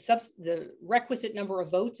the requisite number of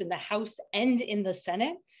votes in the House and in the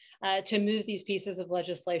Senate to move these pieces of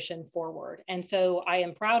legislation forward. And so I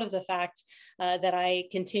am proud of the fact that I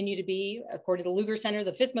continue to be, according to the Lugar Center,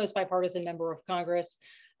 the 5th most bipartisan member of Congress,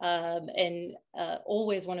 and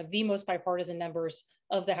always one of the most bipartisan members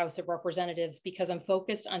of the House of Representatives, because I'm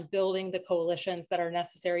focused on building the coalitions that are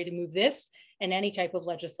necessary to move this and any type of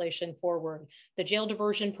legislation forward. The jail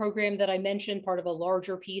diversion program that I mentioned, part of a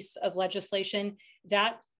larger piece of legislation,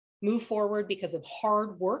 that moved forward because of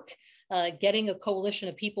hard work, getting a coalition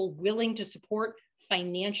of people willing to support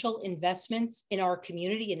financial investments in our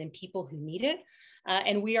community and in people who need it.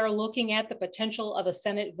 And we are looking at the potential of a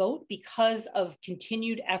Senate vote because of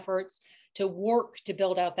continued efforts to work to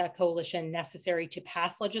build out that coalition necessary to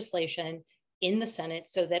pass legislation in the Senate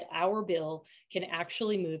so that our bill can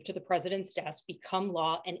actually move to the president's desk, become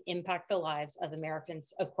law, and impact the lives of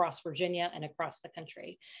Americans across Virginia and across the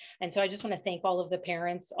country. And so I just want to thank all of the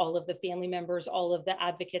parents, all of the family members, all of the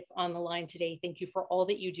advocates on the line today. Thank you for all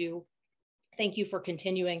that you do. Thank you for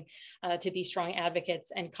continuing to be strong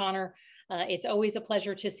advocates. And Connor, it's always a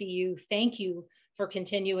pleasure to see you. Thank you for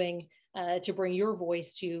continuing to bring your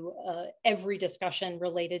voice to every discussion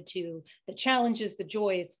related to the challenges, the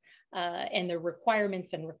joys, and the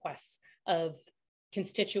requirements and requests of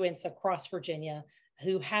constituents across Virginia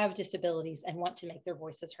who have disabilities and want to make their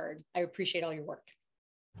voices heard. I appreciate all your work.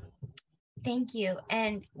 Thank you.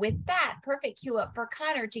 And with that, perfect cue up for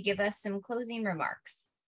Connor to give us some closing remarks.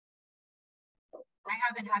 I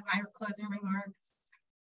haven't had my closing remarks.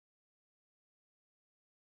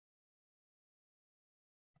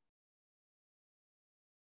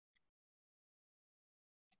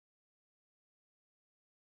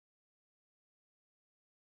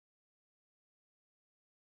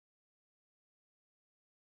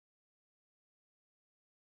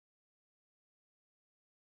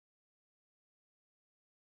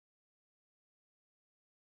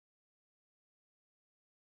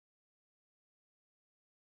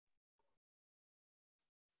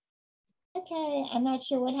 Okay, I'm not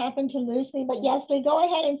sure what happened to Lucy, but Yesli, go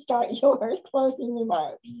ahead and start your closing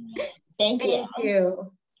remarks. Thank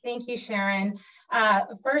you. Thank you, Sharon.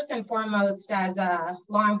 First and foremost, as a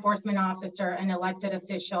law enforcement officer, an elected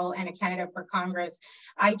official, and a candidate for Congress,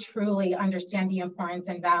 I truly understand the importance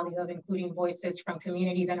and value of including voices from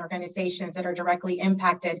communities and organizations that are directly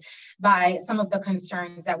impacted by some of the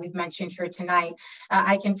concerns that we've mentioned here tonight.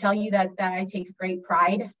 I can tell you that I take great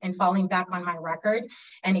pride in falling back on my record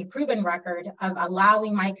and a proven record of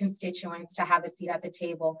allowing my constituents to have a seat at the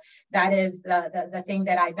table. That is the thing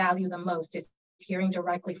that I value the most, is hearing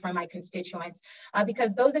directly from my constituents,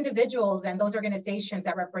 because those individuals and those organizations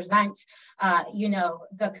that represent,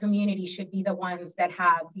 the community should be the ones that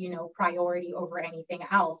have, priority over anything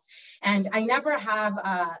else. And I never have,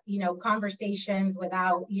 conversations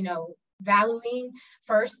without, valuing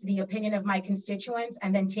first the opinion of my constituents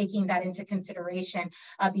and then taking that into consideration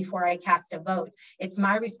before I cast a vote. It's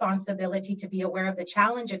my responsibility to be aware of the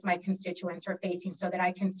challenges my constituents are facing so that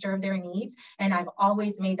I can serve their needs. And I've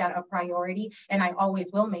always made that a priority, and I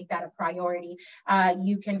always will make that a priority.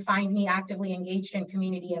 You can find me actively engaged in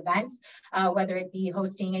community events, whether it be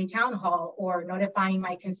hosting a town hall or notifying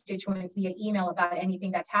my constituents via email about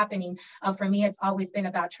anything that's happening. For me, it's always been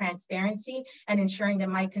about transparency and ensuring that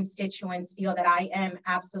my constituents feel that I am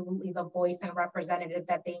absolutely the voice and representative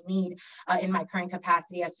that they need in my current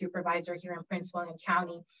capacity as supervisor here in Prince William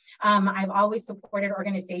County. I've always supported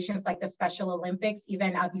organizations like the Special Olympics,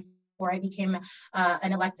 even before I became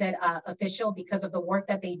an elected official, because of the work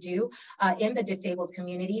that they do in the disabled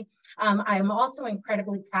community. I'm also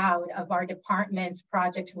incredibly proud of our department's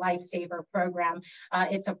Project Lifesaver program.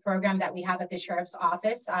 It's a program that we have at the Sheriff's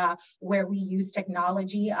Office where we use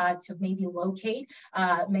technology to maybe locate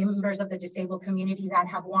members of the disabled community that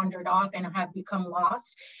have wandered off and have become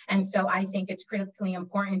lost. And so I think it's critically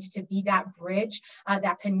important to be that bridge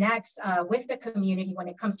that connects with the community when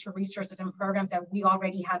it comes to resources and programs that we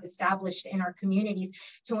already have established in our communities,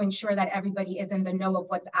 to ensure that everybody is in the know of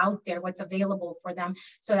what's out there, what's available for them,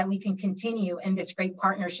 so that we can continue in this great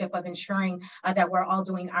partnership of ensuring that we're all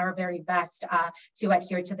doing our very best to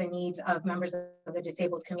adhere to the needs of members of the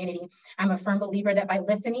disabled community. I'm a firm believer that by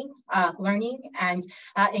listening, learning, and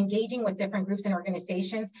engaging with different groups and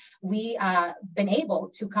organizations, we've been able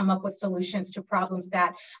to come up with solutions to problems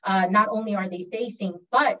that not only are they facing,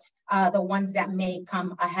 but the ones that may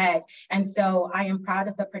come ahead. And so I am proud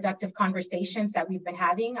of the productive conversations that we've been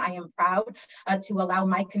having. I am proud to allow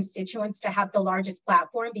my constituents to have the largest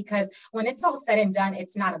platform, because when it's all said and done,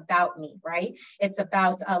 it's not about me, right? It's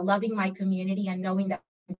about loving my community and knowing that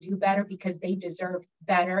do better because they deserve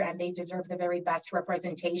better and they deserve the very best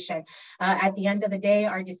representation. At the end of the day,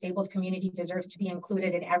 our disabled community deserves to be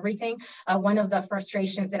included in everything. One of the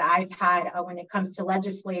frustrations that I've had when it comes to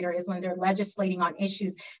legislators is when they're legislating on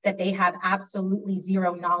issues that they have absolutely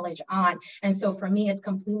zero knowledge on. And so for me, it's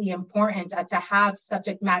completely important to have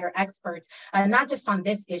subject matter experts, not just on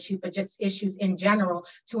this issue, but just issues in general,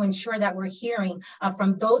 to ensure that we're hearing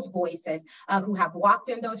from those voices who have walked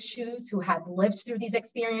in those shoes, who have lived through these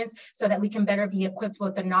experiences, so that we can better be equipped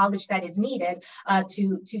with the knowledge that is needed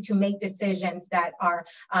to make decisions that are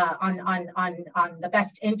on the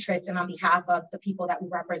best interest and on behalf of the people that we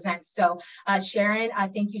represent. So Sharon,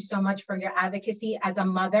 thank you so much for your advocacy. As a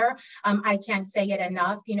mother, I can't say it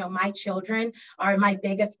enough. You know, my children are my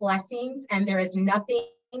biggest blessings, and there is nothing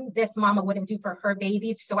this mama wouldn't do for her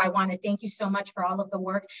babies. So I want to thank you so much for all of the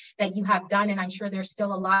work that you have done. And I'm sure there's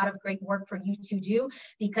still a lot of great work for you to do,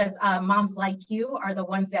 because moms like you are the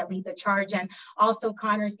ones that lead the charge. And also,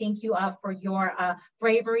 Connor, thank you for your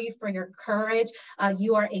bravery, for your courage.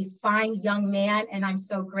 You are a fine young man, and I'm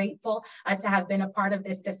so grateful to have been a part of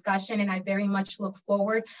this discussion. And I very much look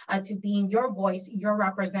forward to being your voice, your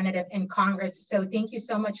representative in Congress. So thank you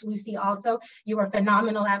so much, Lucy. Also, you are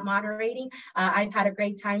phenomenal at moderating. I've had a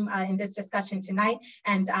great time in this discussion tonight.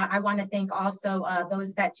 And I want to thank also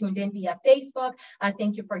those that tuned in via Facebook.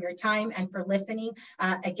 Thank you for your time and for listening.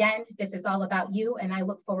 Again, this is all about you, and I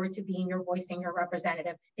look forward to being your voice and your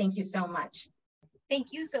representative. Thank you so much.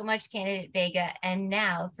 Thank you so much, Candidate Vega. And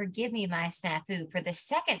now, forgive me my snafu, for the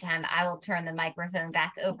second time, I will turn the microphone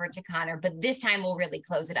back over to Connor, but this time we'll really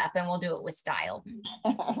close it up and we'll do it with style.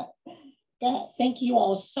 Thank you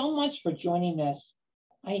all so much for joining us.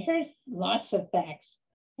 I heard lots of facts.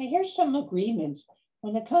 I hear some agreements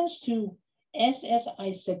when it comes to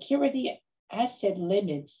SSI security asset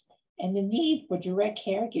limits and the need for direct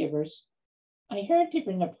caregivers. I heard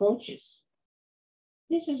different approaches.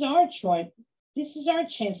 This is our choice. This is our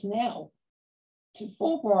chance now to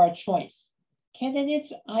vote for our choice.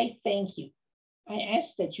 Candidates, I thank you. I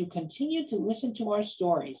ask that you continue to listen to our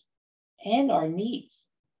stories and our needs.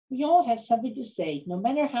 We all have something to say, no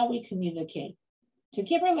matter how we communicate.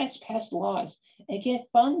 Together, let's pass laws and get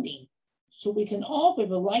funding so we can all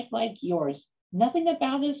live a life like yours. Nothing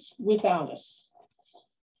about us without us.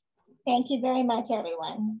 Thank you very much,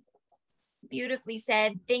 everyone. Beautifully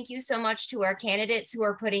said. Thank you so much to our candidates who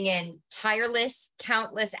are putting in tireless,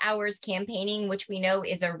 countless hours campaigning, which we know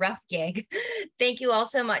is a rough gig. Thank you all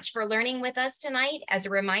so much for learning with us tonight. As a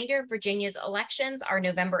reminder, Virginia's elections are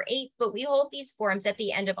November 8th, but we hold these forums at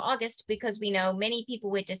the end of August because we know many people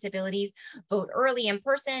with disabilities vote early in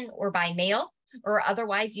person or by mail or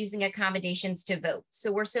otherwise using accommodations to vote.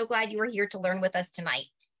 So we're so glad you are here to learn with us tonight.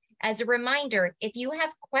 As a reminder, if you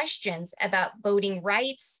have questions about voting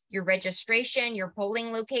rights, your registration, your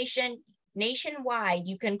polling location, nationwide,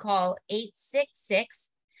 you can call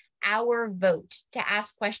our vote to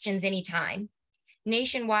ask questions anytime.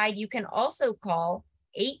 Nationwide, you can also call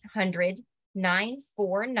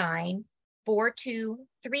 800-949-4232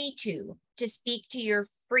 to speak to your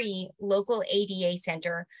free local ADA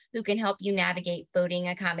center who can help you navigate voting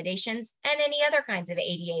accommodations and any other kinds of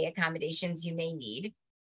ADA accommodations you may need.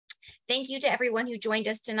 Thank you to everyone who joined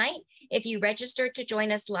us tonight. If you registered to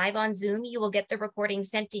join us live on Zoom, you will get the recording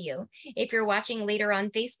sent to you. If you're watching later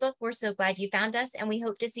on Facebook, we're so glad you found us, and we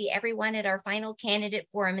hope to see everyone at our final candidate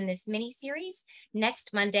forum in this mini-series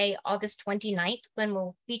next Monday, August 29th, when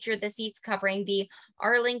we'll feature the seats covering the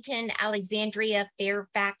Arlington, Alexandria,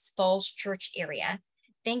 Fairfax Falls Church area.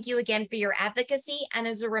 Thank you again for your advocacy. And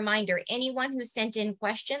as a reminder, anyone who sent in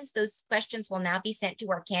questions, those questions will now be sent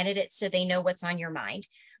to our candidates so they know what's on your mind.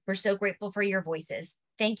 We're so grateful for your voices.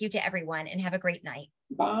 Thank you to everyone and have a great night.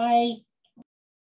 Bye.